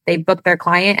they book their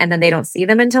client and then they don't see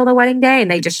them until the wedding day and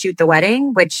they just shoot the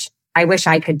wedding, which I wish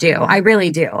I could do. I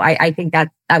really do. I think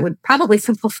that would probably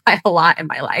simplify a lot in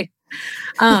my life.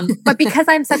 But because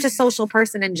I'm such a social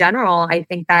person in general, I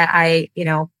think that I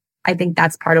think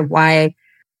that's part of why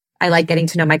I like getting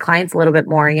to know my clients a little bit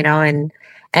more, and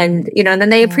then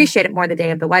they appreciate it more the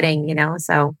day of the wedding,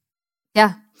 so.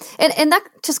 Yeah. And that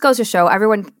just goes to show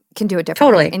everyone can do it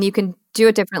differently. Totally. And you can do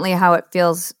it differently how it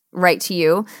feels right to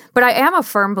you. But I am a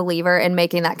firm believer in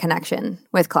making that connection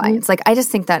with clients. Like, I just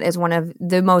think that is one of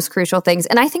the most crucial things.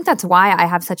 And I think that's why I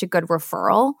have such a good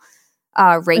referral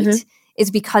rate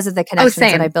is because of the connections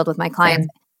that I build with my clients.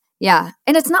 Same. Yeah.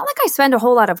 And it's not like I spend a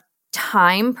whole lot of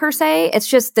time per se. It's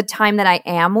just the time that I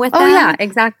am with them. Oh yeah,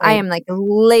 exactly. I am like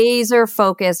laser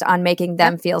focused on making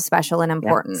them feel special and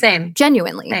important. Same.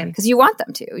 Genuinely. Because you want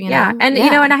them to, Yeah. And,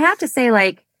 and I have to say,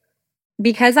 like,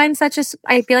 because I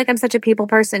feel like I'm such a people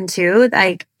person too.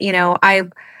 Like, I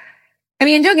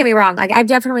mean, don't get me wrong. Like, I've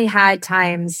definitely had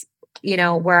times,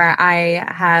 where I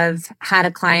have had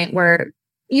a client where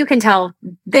you can tell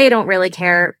they don't really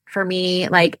care for me.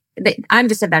 Like, I'm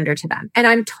just a vendor to them. And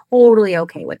I'm totally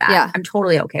okay with that. Yeah. I'm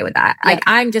totally okay with that. Yeah. Like,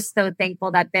 I'm just so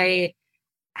thankful that they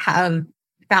have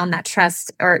found that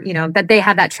trust or, that they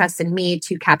have that trust in me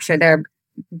to capture their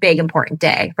big, important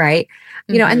day. Right.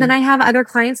 And then I have other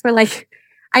clients where like,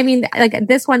 I mean, like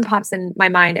this one pops in my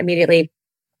mind immediately.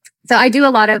 So I do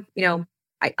a lot of,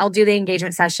 I'll do the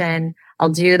engagement session, I'll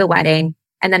do the wedding.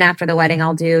 And then after the wedding,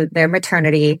 I'll do their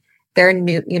maternity, their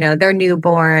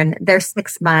newborn, their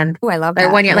 6 month. Oh, I love their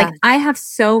that. 1 year. Yeah. Like, I have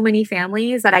so many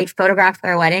families that I photograph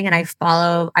their wedding and I've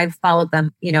followed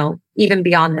them, even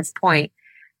beyond this point.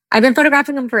 I've been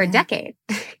photographing them for a decade.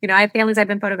 I have families I've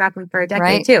been photographing for a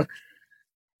decade too.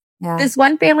 Yeah. This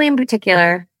one family in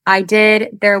particular, I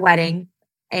did their wedding.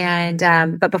 And,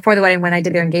 but before the wedding, when I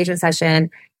did their engagement session,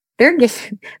 their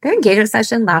engagement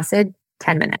session lasted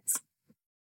 10 minutes.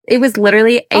 It was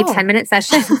literally a 10-minute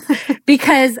session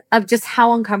because of just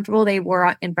how uncomfortable they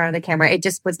were in front of the camera. It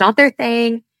just was not their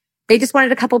thing. They just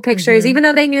wanted a couple pictures, even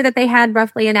though they knew that they had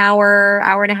roughly an hour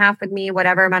and a half with me,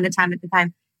 whatever amount of time at the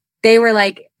time. They were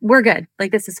like, we're good.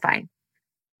 Like, this is fine.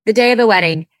 The day of the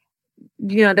wedding,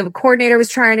 the coordinator was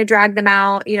trying to drag them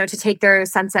out, to take their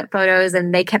sunset photos,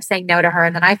 and they kept saying no to her.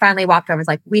 And then I finally walked over and was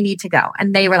like, we need to go.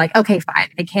 And they were like, okay, fine.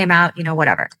 They came out,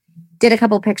 whatever. Did a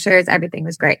couple pictures. Everything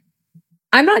was great.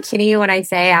 I'm not kidding you when I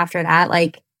say after that,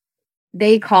 like,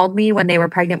 they called me when they were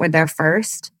pregnant with their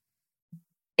first.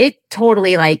 It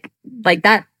totally like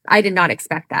that. I did not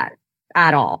expect that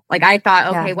at all. Like, I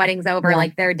thought, okay, wedding's over. Yeah.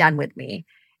 Like, they're done with me.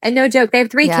 And no joke, they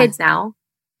have 3 kids now.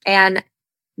 And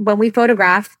when we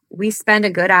photograph, we spend a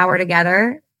good hour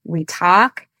together. We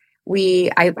talk.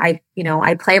 I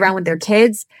play around with their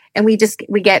kids, and we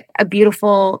get a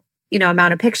beautiful,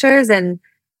 amount of pictures. And,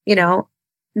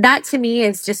 that to me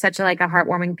is just such a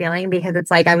heartwarming feeling, because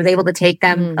it's like I was able to take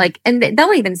them and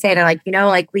they'll even say they're like,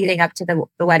 leading up to the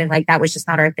wedding, like, that was just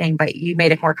not our thing, but you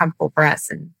made it more comfortable for us,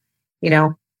 and,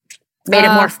 made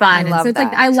it more fun. And so it's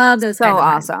like, I love those. So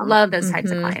awesome. Love those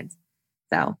types of clients.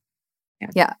 So,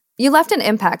 yeah. You left an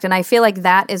impact. And I feel like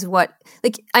that is what,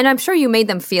 and I'm sure you made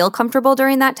them feel comfortable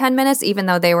during that 10 minutes, even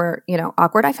though they were,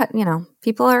 awkward. I've had,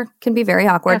 people can be very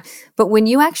awkward. Yeah. But when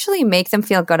you actually make them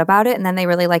feel good about it, and then they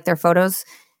really like their photos,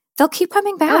 they'll keep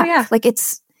coming back. Oh, yeah. Like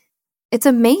it's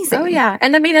amazing. Oh, yeah.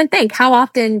 And I mean, and think, how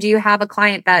often do you have a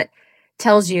client that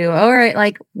tells you, all right,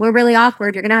 like, we're really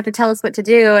awkward. You're going to have to tell us what to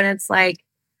do. And it's like,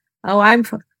 oh, I'm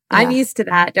used to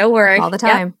that. Don't worry. All the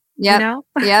time. Yep. You know?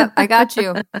 Yep. I got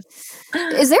you.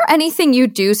 Is there anything you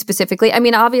do specifically? I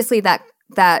mean, obviously that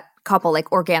couple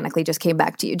like organically just came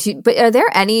back to you. But are there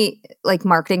any like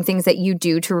marketing things that you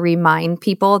do to remind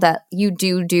people that you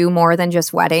do more than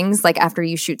just weddings, like after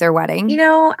you shoot their wedding? You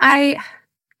know, I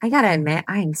gotta admit,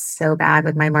 I'm so bad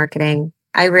with my marketing.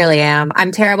 I really am.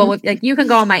 I'm terrible with, like, you can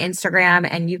go on my Instagram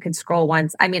and you can scroll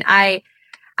once. I mean, I'm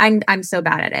so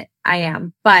bad at it. I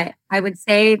am. But I would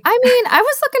say, I mean, I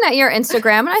was looking at your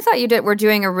Instagram and I thought you were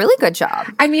doing a really good job.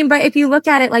 I mean, but if you look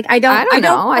at it, like, I don't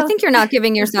know. I think you're not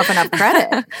giving yourself enough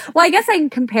credit. Well, I guess I'm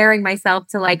comparing myself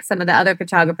to like some of the other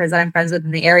photographers that I'm friends with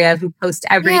in the area who post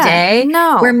every day.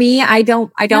 No. Where me, I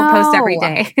don't post every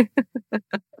day.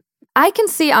 I can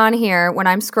see on here when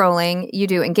I'm scrolling, you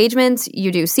do engagements, you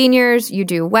do seniors, you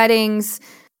do weddings.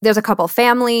 There's a couple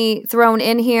family thrown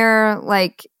in here.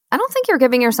 Like, I don't think you're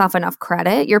giving yourself enough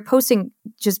credit. You're posting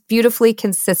just beautifully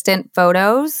consistent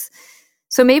photos.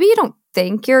 So maybe you don't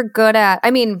think you're good at,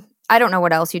 I mean, I don't know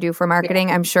what else you do for marketing.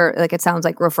 Yeah. I'm sure like it sounds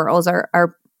like referrals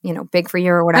are big for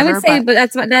you or whatever. I would say, but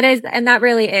that's what that is. And that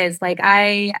really is like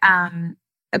a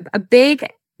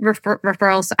big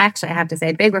referral. Actually, I have to say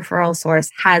a big referral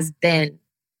source has been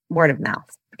word of mouth.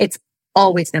 It's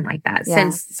always been like that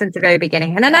since the very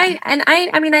beginning. And then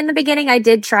I mean, in the beginning, I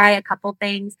did try a couple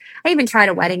things. I even tried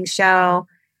a wedding show.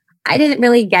 I didn't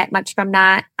really get much from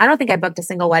that. I don't think I booked a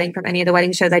single wedding from any of the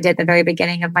wedding shows I did at the very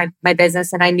beginning of my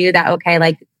business. And I knew that, okay,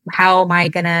 like, how am I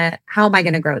gonna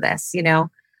grow this, you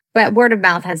know? But word of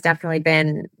mouth has definitely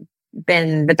been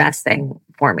the best thing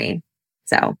for me.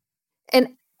 So, and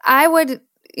I would,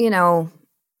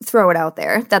 throw it out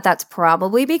there that's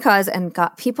probably because, and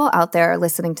got people out there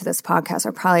listening to this podcast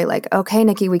are probably like, okay,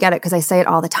 Nikki, we get it because I say it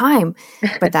all the time,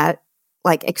 but that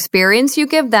like experience you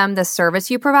give them, the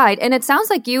service you provide, and it sounds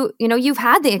like you've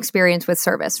had the experience with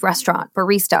service, restaurant,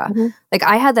 barista. Mm-hmm. Like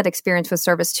I had that experience with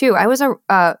service too. I was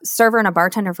a server and a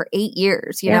bartender for 8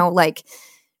 years. You know, like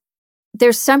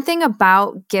there's something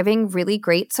about giving really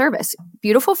great service,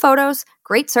 beautiful photos,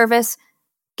 great service,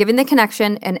 giving the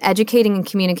connection and educating and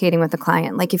communicating with the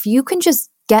client. Like if you can just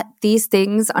get these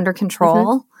things under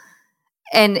control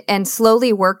and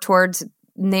slowly work towards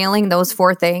nailing those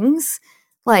 4 things,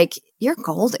 like you're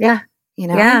golden. Yeah.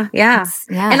 Yeah.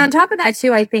 And on top of that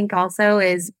too, I think also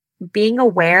is being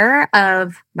aware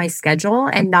of my schedule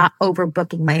and not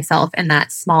overbooking myself in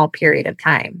that small period of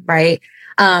time. Right.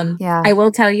 I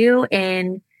will tell you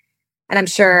and I'm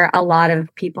sure a lot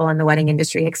of people in the wedding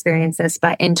industry experience this,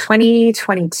 but in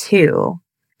 2022,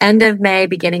 end of May,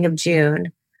 beginning of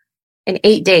June, in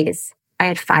 8 days, I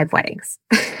had 5 weddings.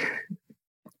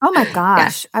 Oh my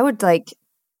gosh. I would like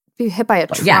be hit by a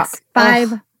truck. Yes,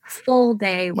 5 full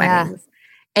day weddings.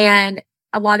 And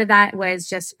a lot of that was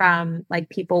just from like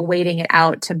people waiting it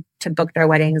out to book their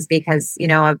weddings because,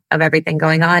 of everything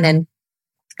going on. And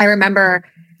I remember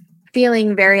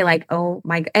feeling very like, oh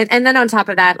my, and then on top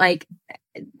of that, like,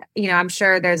 I'm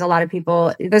sure there's a lot of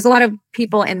people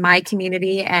in my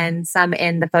community and some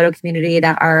in the photo community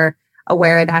that are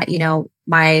aware that,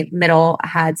 my middle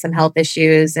had some health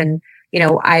issues and,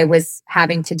 I was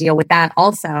having to deal with that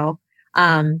also.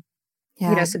 So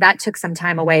that took some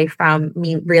time away from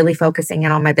me really focusing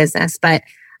in on my business. But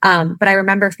I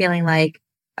remember feeling like,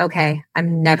 okay,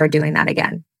 I'm never doing that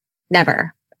again.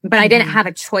 Never. But I didn't have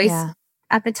a choice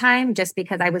at the time just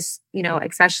because I was,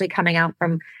 especially coming out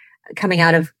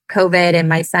of COVID and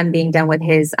my son being done with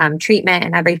his treatment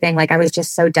and everything. Like I was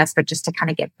just so desperate just to kind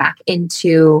of get back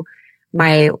into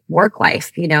my work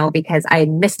life, because I had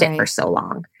missed it for so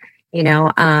long,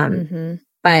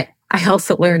 but I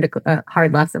also learned a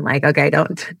hard lesson, like, okay,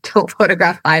 don't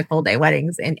photograph 5 full day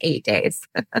weddings in 8 days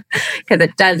because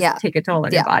it does take a toll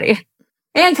on your body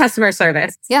and customer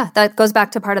service. Yeah. That goes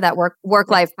back to part of that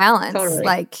work-life balance. Totally.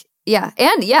 Like,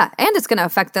 and it's going to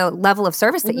affect the level of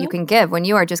service that you can give when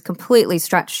you are just completely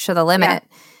stretched to the limit.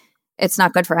 Yeah. It's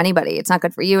not good for anybody. It's not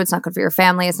good for you. It's not good for your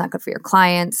family. It's not good for your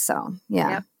clients. So,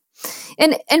 yeah.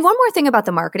 And one more thing about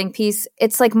the marketing piece,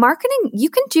 it's like marketing, you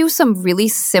can do some really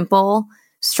simple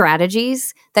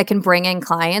strategies that can bring in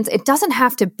clients. It doesn't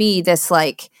have to be this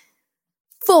like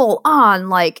full on,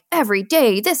 like every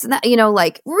day, this and that,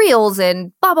 like reels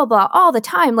and blah, blah, blah all the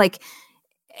time. Like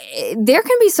there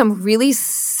can be some really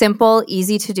simple,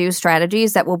 easy to do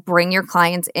strategies that will bring your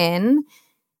clients in.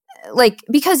 Like,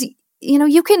 because,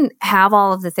 you can have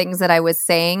all of the things that I was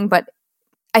saying, but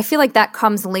I feel like that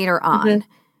comes later on,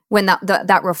 when that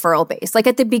referral base. Like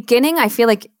at the beginning, I feel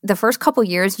like the first couple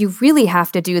years, you really have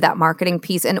to do that marketing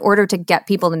piece in order to get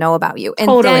people to know about you.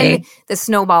 And then the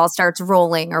snowball starts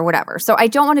rolling or whatever. So I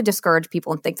don't want to discourage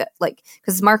people and think that like,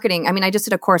 because marketing, I mean, I just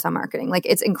did a course on marketing. Like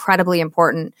it's incredibly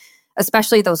important,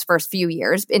 especially those first few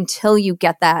years until you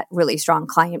get that really strong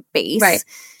client base. Right.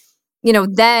 You know,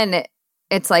 then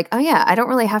it's like, oh yeah, I don't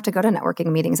really have to go to networking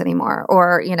meetings anymore.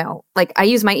 Or, you know, like I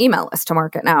use my email list to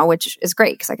market now, which is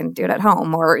great because I can do it at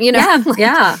home or, you know,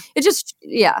 it just,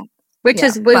 Which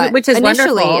is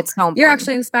wonderful. It's so You're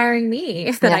actually inspiring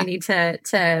me that I need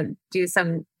to do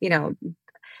some, you know,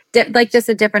 like just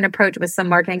a different approach with some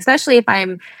marketing, especially if I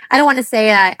don't want to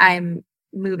say I'm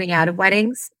moving out of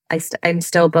weddings. I'm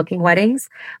still booking weddings,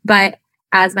 but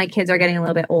as my kids are getting a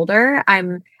little bit older, I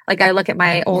look at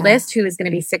my oldest, who is going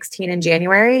to be 16 in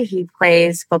January. He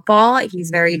plays football. He's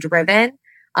very driven.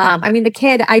 I mean, the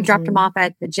kid, I dropped him off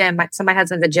at the gym. So my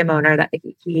husband's a gym owner that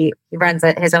he runs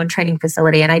his own training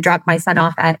facility. And I dropped my son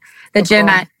off at the gym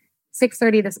at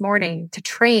 6:30 this morning to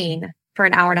train for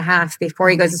an hour and a half before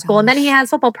he goes to school. And then he has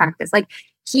football practice. Like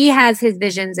he has his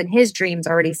visions and his dreams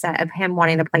already set of him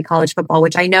wanting to play college football,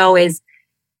 which I know is,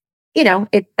 you know,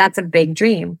 that's a big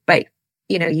dream, but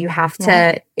you know, you have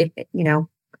to, you know,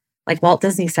 like Walt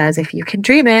Disney says, if you can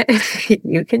dream it,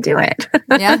 you can do it.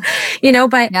 Yeah. You know,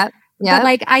 but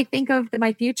like I think of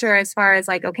my future as far as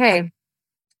like, okay,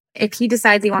 if he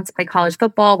decides he wants to play college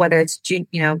football, whether it's, you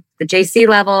know, the JC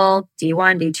level,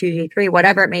 D1, D2, D3,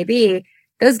 whatever it may be,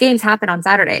 those games happen on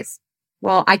Saturdays.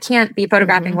 Well, I can't be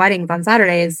photographing weddings on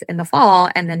Saturdays in the fall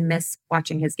and then miss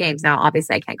watching his games. Now,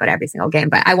 obviously I can't go to every single game,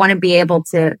 but I want to be able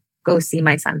to go see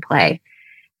my son play,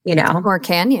 you know. Or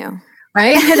can you?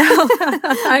 Right?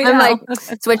 I know. I'm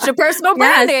like, switch to personal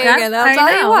branding and I'll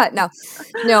tell you what.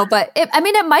 No, but it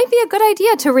might be a good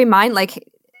idea to remind, like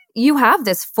you have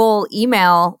this full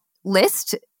email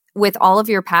list with all of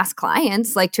your past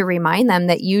clients, like to remind them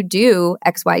that you do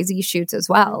XYZ shoots as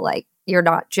well. Like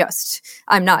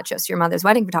I'm not just your mother's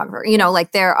wedding photographer, you know,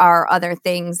 like there are other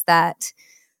things that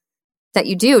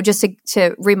you do just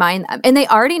to remind them. And they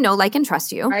already know, like, and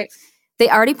trust you. Right. They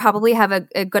already probably have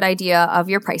a good idea of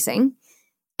your pricing.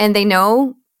 And they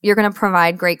know you're going to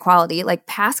provide great quality. Like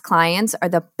past clients are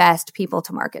the best people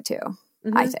to market to,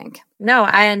 I think. No,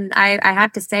 and I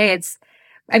have to say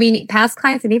past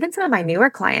clients and even some of my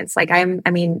newer clients, like some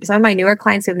of my newer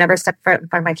clients who've never stepped in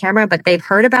front of my camera, but they've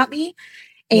heard about me.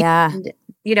 And,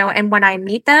 you know, and when I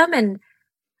meet them and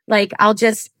like, I'll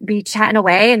just be chatting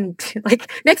away and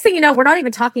like, next thing you know, we're not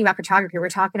even talking about photography. We're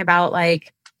talking about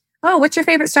like, oh, what's your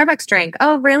favorite Starbucks drink?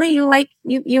 Oh, really? You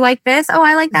like this? Oh,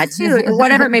 I like that too. Or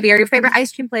whatever it may be, or your favorite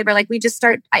ice cream flavor. Like we just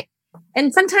start,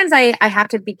 and sometimes I have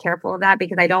to be careful of that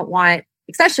because I don't want,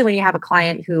 especially when you have a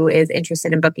client who is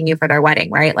interested in booking you for their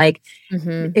wedding, right? Like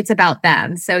it's about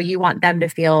them. So you want them to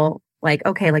feel like,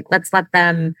 okay, like let's let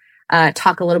them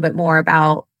talk a little bit more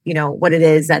about, you know, what it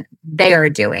is that they are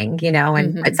doing, you know,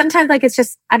 and but sometimes like, it's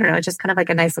just, I don't know, it's just kind of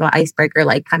like a nice little icebreaker,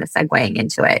 like kind of segueing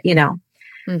into it, you know.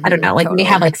 I don't know, like when you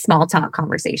have like small talk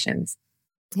conversations.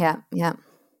 Yeah.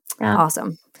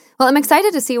 Awesome. Well, I'm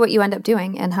excited to see what you end up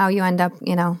doing and how you end up,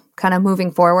 you know, kind of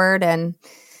moving forward. And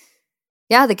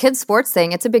the kids sports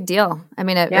thing, it's a big deal. I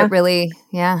mean, it really,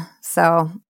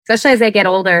 so. Especially as they get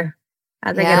older,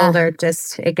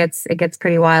 just, it gets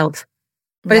pretty wild,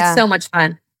 but it's so much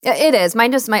fun. It is.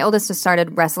 My oldest just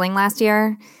started wrestling last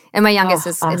year and my youngest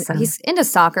is awesome. He's into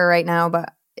soccer right now,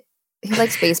 but he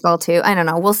likes baseball too. I don't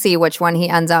know. We'll see which one he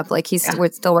ends up. Like we're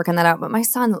still working that out. But my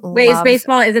son is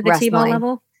baseball? Is it the wrestling. T-ball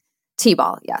level?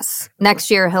 T-ball, yes.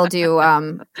 Next year he'll do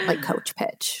like coach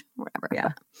pitch or whatever.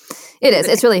 Yeah, but it is.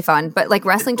 It's really fun. But like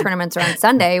wrestling tournaments are on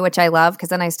Sunday, which I love because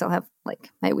then I still have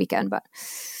like my weekend. But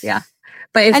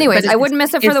but anyways, I wouldn't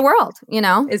miss it for the world. You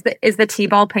know, is the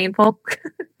T-ball painful?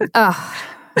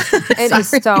 It is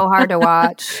so hard to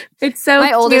watch. It's so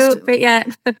my oldest, but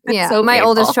so my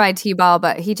oldest tried T-ball,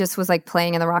 but he just was like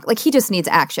playing in the rock. Like he just needs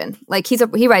action. Like he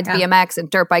rides BMX and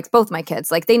dirt bikes. Both my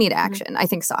kids, like they need action. I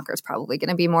think soccer is probably going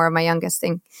to be more of my youngest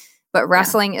thing, but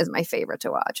wrestling is my favorite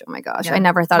to watch. Oh my gosh, I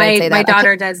never thought I'd say that. My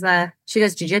daughter does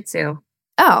jiu-jitsu.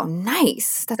 Oh,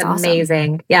 nice! That's awesome.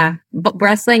 Amazing. Yeah, but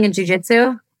wrestling and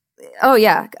jiu-jitsu. Oh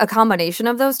yeah, a combination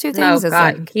of those two things. Oh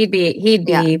God, like, he'll be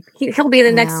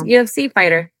the next UFC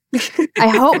fighter. I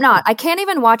hope not. I can't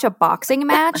even watch a boxing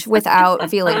match without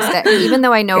feeling sick, even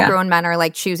though I know grown men are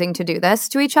like choosing to do this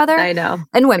to each other. I know,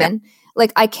 and women.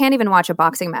 Like I can't even watch a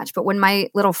boxing match. But when my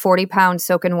little 40-pound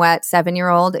soaking wet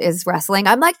 7-year-old is wrestling,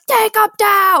 I'm like, take up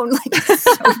down. Like it's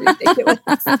so ridiculous.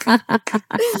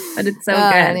 But it's so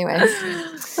good.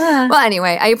 Anyways,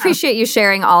 anyway, I appreciate you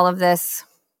sharing all of this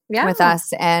with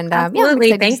us, and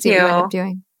absolutely, thank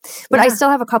you. But I still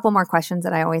have a couple more questions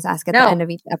that I always ask at the end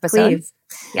of each episode. Please.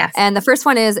 Yes. And the first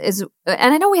one is, and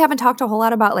I know we haven't talked a whole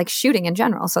lot about like shooting in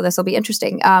general, so this will be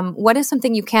interesting. What is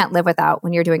something you can't live without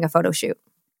when you're doing a photo shoot?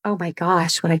 Oh my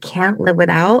gosh, what I can't live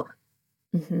without?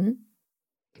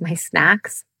 My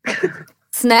snacks.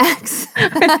 Snacks. You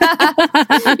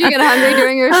get hungry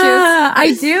during your shoots?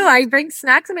 I do. I bring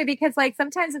snacks with me because like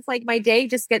sometimes it's like my day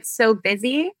just gets so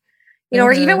busy. You know,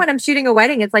 or even when I'm shooting a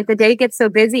wedding, it's like the day gets so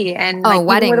busy and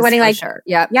weddings, with a wedding, like sure.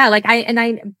 Yeah. Like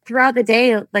I throughout the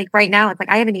day, like right now, it's like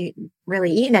I haven't really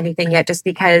eaten anything yet just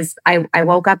because I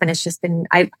woke up and it's just been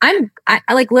I'm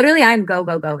like literally I'm go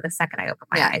the second I open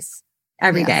my eyes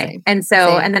every day. Same. And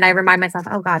so and then I remind myself,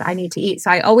 oh God, I need to eat.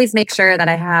 So I always make sure that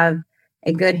I have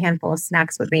a good handful of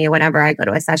snacks with me whenever I go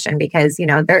to a session because you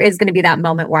know there is going to be that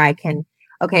moment where I can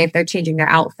if they're changing their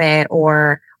outfit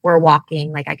or we're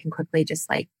walking, like I can quickly just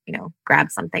like, you know,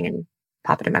 grab something and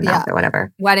pop it in my mouth or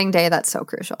whatever. Wedding day, that's so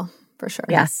crucial for sure.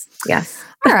 Yes.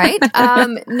 All right.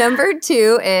 Number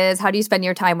 2 is how do you spend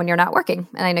your time when you're not working?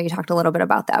 And I know you talked a little bit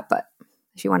about that, but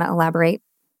if you want to elaborate.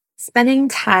 Spending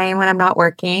time when I'm not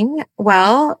working,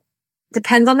 well,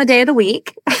 depends on the day of the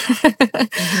week.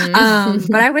 But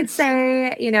I would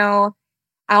say, you know,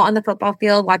 out on the football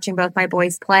field, watching both my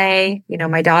boys play. You know,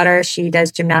 my daughter, she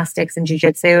does gymnastics and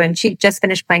jujitsu, and she just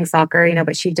finished playing soccer, you know,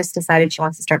 but she just decided she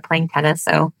wants to start playing tennis.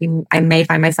 So I may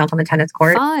find myself on the tennis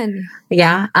court. Fun.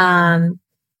 Yeah.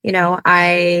 You know,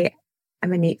 I'm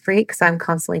a neat freak, so I'm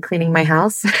constantly cleaning my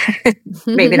house.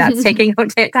 Maybe that's taking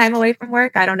time away from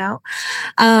work. I don't know.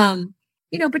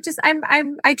 You know, but just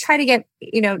I try to get,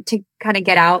 you know, to kind of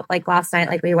get out. Like last night,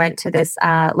 like we went to this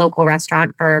local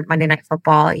restaurant for Monday Night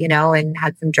Football, you know, and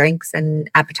had some drinks and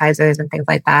appetizers and things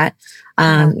like that.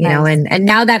 You know, and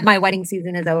now that my wedding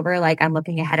season is over, like I'm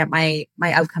looking ahead at my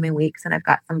upcoming weeks, and I've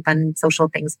got some fun social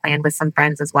things planned with some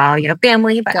friends as well. You know,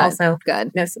 family, but also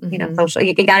good. You know, social.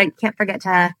 You can't forget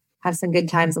to have some good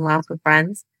times and laughs with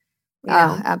friends.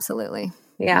 Absolutely.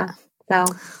 Yeah. So.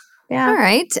 Yeah. All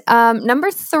right.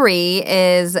 Number 3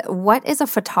 is what is a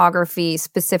photography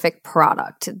specific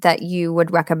product that you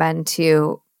would recommend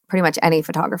to pretty much any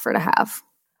photographer to have?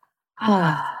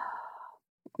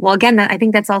 Well, again, I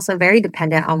think that's also very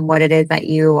dependent on what it is that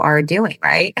you are doing,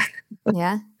 right?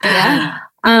 Yeah.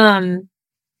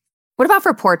 What about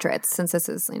for portraits, since this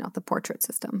is, you know, the portrait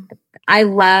system? I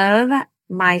love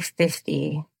my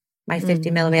 50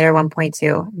 millimeter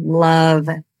 1.2. Love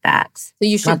that. So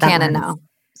you shoot Canon now.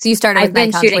 So you started with I've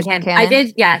been shooting Canon. I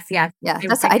did, yes. Yeah,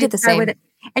 I did the same.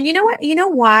 And you know what? You know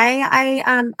why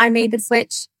I made the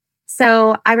switch?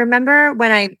 So I remember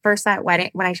when I first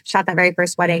when I shot that very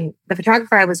first wedding, the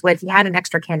photographer I was with, he had an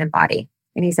extra Canon body,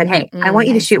 and he said, "Hey, I want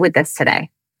you to shoot with this today."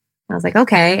 I was like,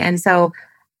 "Okay." And so,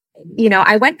 you know,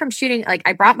 I went from shooting, like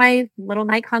I brought my little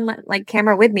Nikon like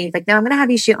camera with me. He's like, "No, I'm going to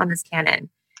have you shoot on this Canon,"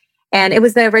 and it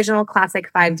was the original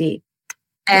classic 5D,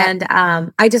 and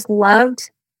I just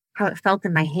loved how it felt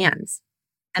in my hands.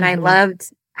 And I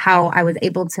loved how I was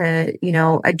able to, you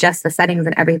know, adjust the settings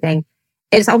and everything.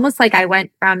 It's almost like I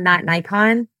went from that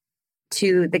Nikon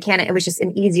to the Canon. It was just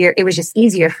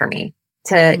easier for me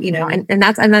to, you know, and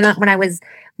then when I was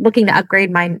looking to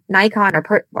upgrade my Nikon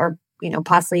or, you know,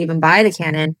 possibly even buy the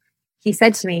Canon, he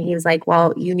said to me, he was like,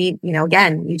 well, you need, you know,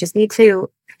 again, you just need to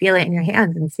feel it in your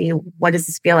hands and see what does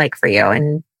this feel like for you.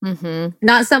 And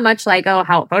not so much like, oh,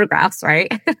 how it photographs,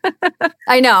 right?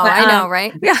 I know,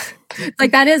 right? Yeah.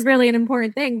 Like that is really an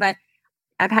important thing. But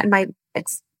I've had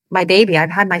it's my baby. I've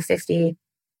had my 50,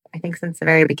 I think since the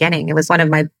very beginning. It was one of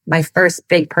my first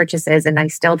big purchases. And I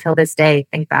still till this day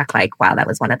think back like, wow, that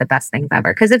was one of the best things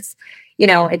ever. Cause it's, you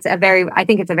know, I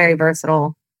think it's a very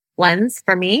versatile lens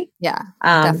for me. Yeah,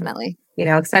 definitely. You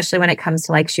know, especially when it comes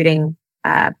to like shooting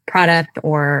product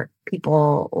or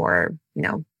people or, you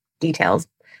know, details.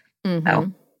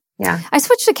 So, yeah. I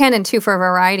switched to Canon too for a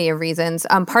variety of reasons.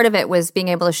 Part of it was being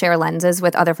able to share lenses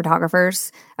with other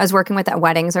photographers I was working with at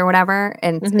weddings or whatever.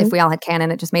 And if we all had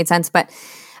Canon, it just made sense. But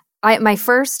my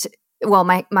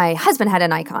husband had a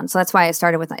Nikon. So that's why I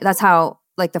started with, that's how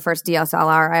like the first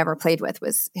DSLR I ever played with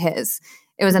was his.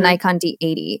 It was a Nikon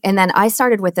D80. And then I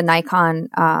started with the Nikon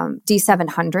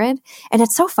D700. And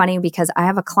it's so funny because I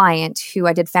have a client who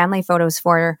I did family photos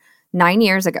for 9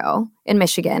 years ago in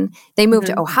Michigan. They moved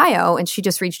to Ohio, and she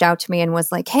just reached out to me and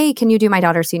was like, hey, can you do my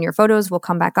daughter's senior photos? We'll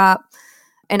come back up.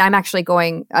 And I'm actually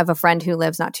I have a friend who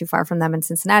lives not too far from them in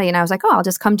Cincinnati. And I was like, oh, I'll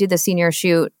just come do the senior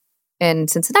shoot in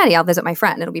Cincinnati. I'll visit my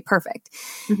friend. It'll be perfect.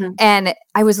 And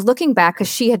I was looking back because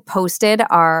she had posted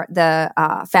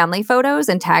the family photos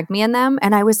and tagged me in them.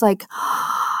 And I was like,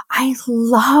 oh, I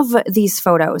love these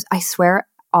photos. I swear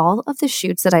all of the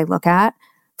shoots that I look at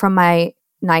from my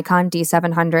Nikon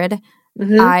D700,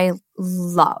 I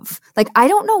love. Like, I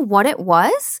don't know what it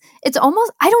was. It's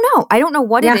almost, I don't know. I don't know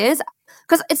what it is.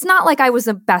 Because it's not like I was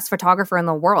the best photographer in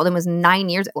the world. It was 9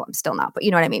 years. Well, I'm still not, but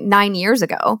you know what I mean? 9 years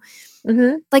ago.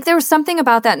 Like, there was something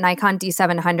about that Nikon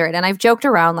D700. And I've joked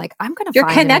around, like, I'm going to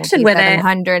find your connection with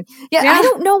D700. Yeah, I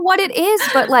don't know what it is,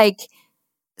 but like,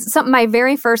 my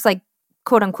very first, like,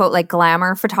 quote unquote, like,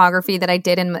 glamour photography that I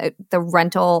did in the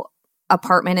rental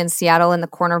apartment in Seattle in the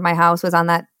corner of my house was on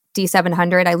that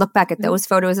D700. I look back at those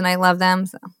photos and I love them.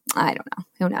 So I don't know.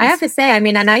 Who knows? I have to say, I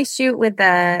mean, and I shoot with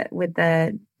the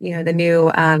you know, the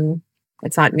new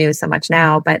it's not new so much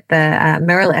now, but the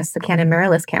mirrorless, the Canon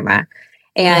mirrorless camera.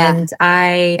 And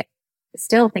I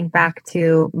still think back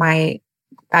to my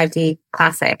 5D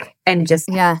classic and just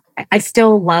I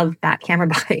still love that camera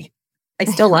body. I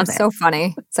still love it. So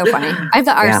funny. So funny. I have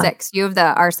the R6. You have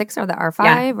the R6 or the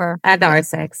R5? Or I have the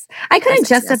R6. I couldn't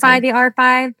justify the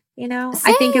R5. You know,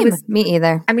 Same. I think it was me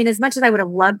either. I mean, as much as I would have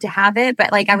loved to have it,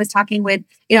 but like I was talking with,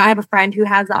 you know, I have a friend who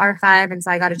has the R5, and so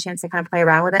I got a chance to kind of play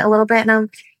around with it a little bit. And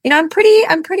I'm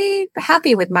pretty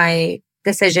happy with my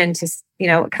decision to, you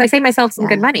know, because I save myself some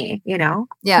good money, you know.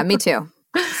 Yeah, me too.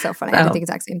 So funny. I did the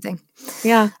exact same thing.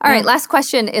 Yeah. All right. Last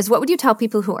question is, what would you tell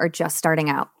people who are just starting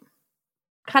out?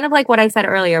 Kind of like what I said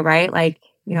earlier, right? Like,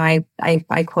 you know, I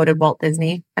quoted Walt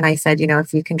Disney, and I said, you know,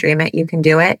 if you can dream it, you can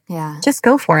do it. Yeah. Just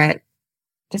go for it.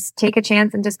 Just take a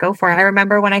chance and just go for it. I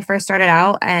remember when I first started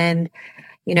out, and,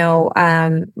 you know,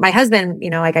 my husband, you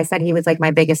know, like I said, he was like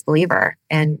my biggest believer.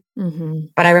 And,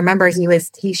 but I remember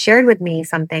he shared with me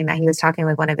something that he was talking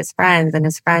with one of his friends, and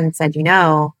his friend said, you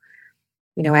know,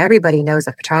 everybody knows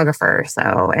a photographer.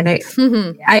 So, and I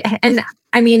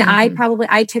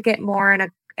took it more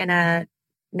in a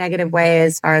negative way,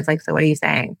 as far as like, so what are you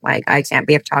saying? Like, I can't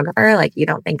be a photographer. Like, you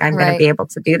don't think I'm going to be able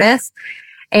to do this?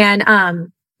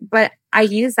 And, but I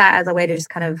use that as a way to just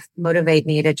kind of motivate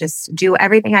me to just do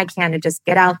everything I can to just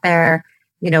get out there.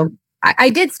 You know,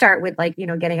 I did start with like, you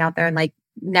know, getting out there and like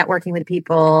networking with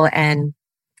people,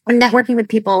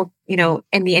 you know,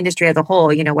 in the industry as a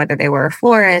whole, you know, whether they were a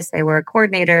florist, they were a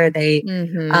coordinator, they,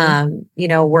 you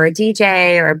know, were a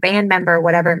DJ or a band member,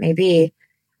 whatever it may be.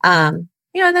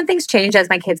 You know, and then things changed as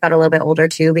my kids got a little bit older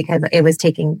too, because it was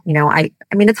taking, you know, I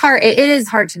mean, it's hard. It is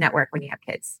hard to network when you have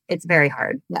kids. It's very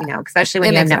hard, you know, especially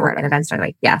when you have networking events.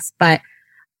 Like, yes. But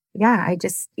yeah, I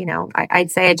just, you know,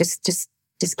 I'd say just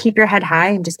keep your head high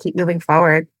and just keep moving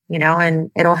forward, you know,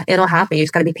 and it'll happen. You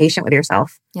just got to be patient with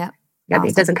yourself. Yeah. Awesome.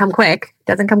 It doesn't come quick.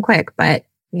 But,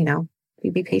 you know,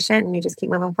 you be patient and you just keep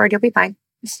moving forward. You'll be fine.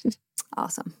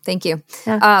 Awesome. Thank you.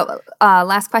 Yeah.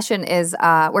 Last question is,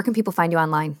 where can people find you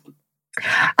online?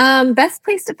 Best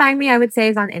place to find me, I would say,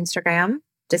 is on Instagram,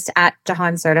 just at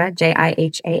Jihan Cerda,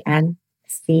 JIHANCERDA.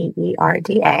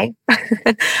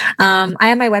 I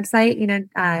have my website, you know,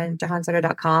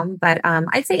 jihancerda.com, but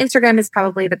I'd say Instagram is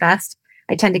probably the best.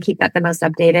 I tend to keep that the most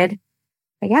updated.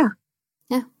 But yeah,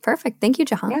 perfect. Thank you,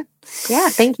 Jihan. Yeah,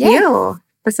 thank you.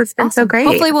 This has been so great.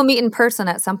 Hopefully we'll meet in person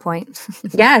at some point.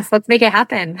 Yes, let's make it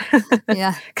happen.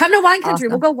 Yeah. Come to Wine Country.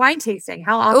 We'll go wine tasting.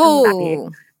 How awesome would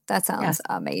that be? That sounds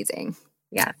amazing.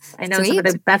 Yes. I know some of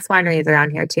the best wineries around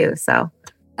here too. So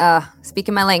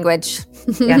speaking my language.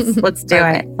 Yes, let's do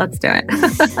it. Let's do it.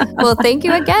 Well, thank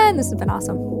you again. This has been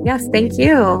awesome. Yes, thank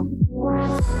you.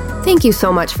 Thank you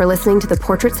so much for listening to the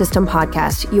Portrait System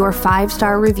podcast. Your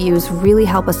 5-star reviews really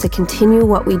help us to continue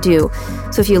what we do.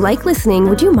 So if you like listening,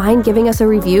 would you mind giving us a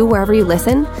review wherever you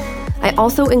listen? I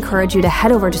also encourage you to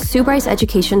head over to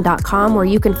SueBryceEducation.com, where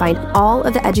you can find all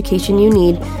of the education you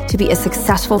need to be a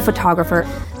successful photographer.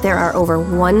 There are over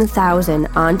 1,000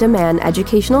 on-demand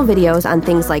educational videos on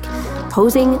things like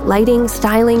posing, lighting,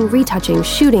 styling, retouching,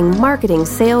 shooting, marketing,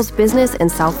 sales, business,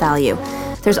 and self-value.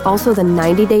 There's also the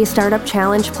 90-day startup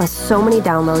challenge, plus so many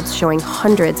downloads showing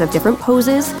hundreds of different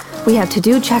poses. We have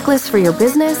to-do checklists for your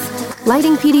business,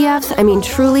 lighting PDFs, I mean,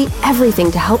 truly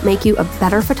everything to help make you a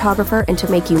better photographer and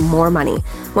to make you more money.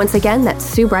 Once again,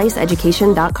 that's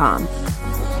SueBryceEducation.com.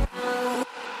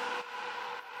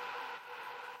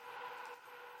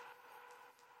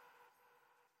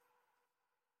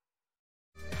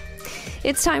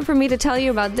 It's time for me to tell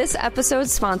you about this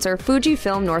episode's sponsor,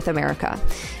 Fujifilm North America.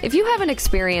 If you haven't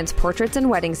experienced portraits and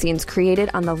wedding scenes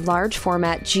created on the large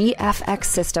format GFX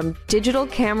system digital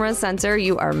camera sensor,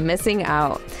 you are missing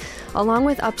out. Along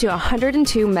with up to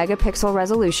 102 megapixel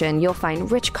resolution, you'll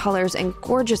find rich colors and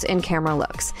gorgeous in-camera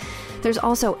looks. There's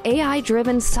also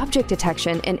AI-driven subject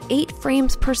detection and 8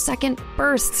 frames per second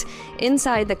bursts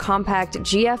inside the compact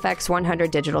GFX 100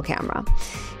 digital camera.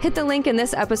 Hit the link in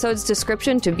this episode's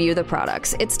description to view the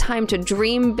products. It's time to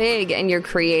dream big in your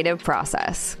creative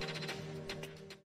process.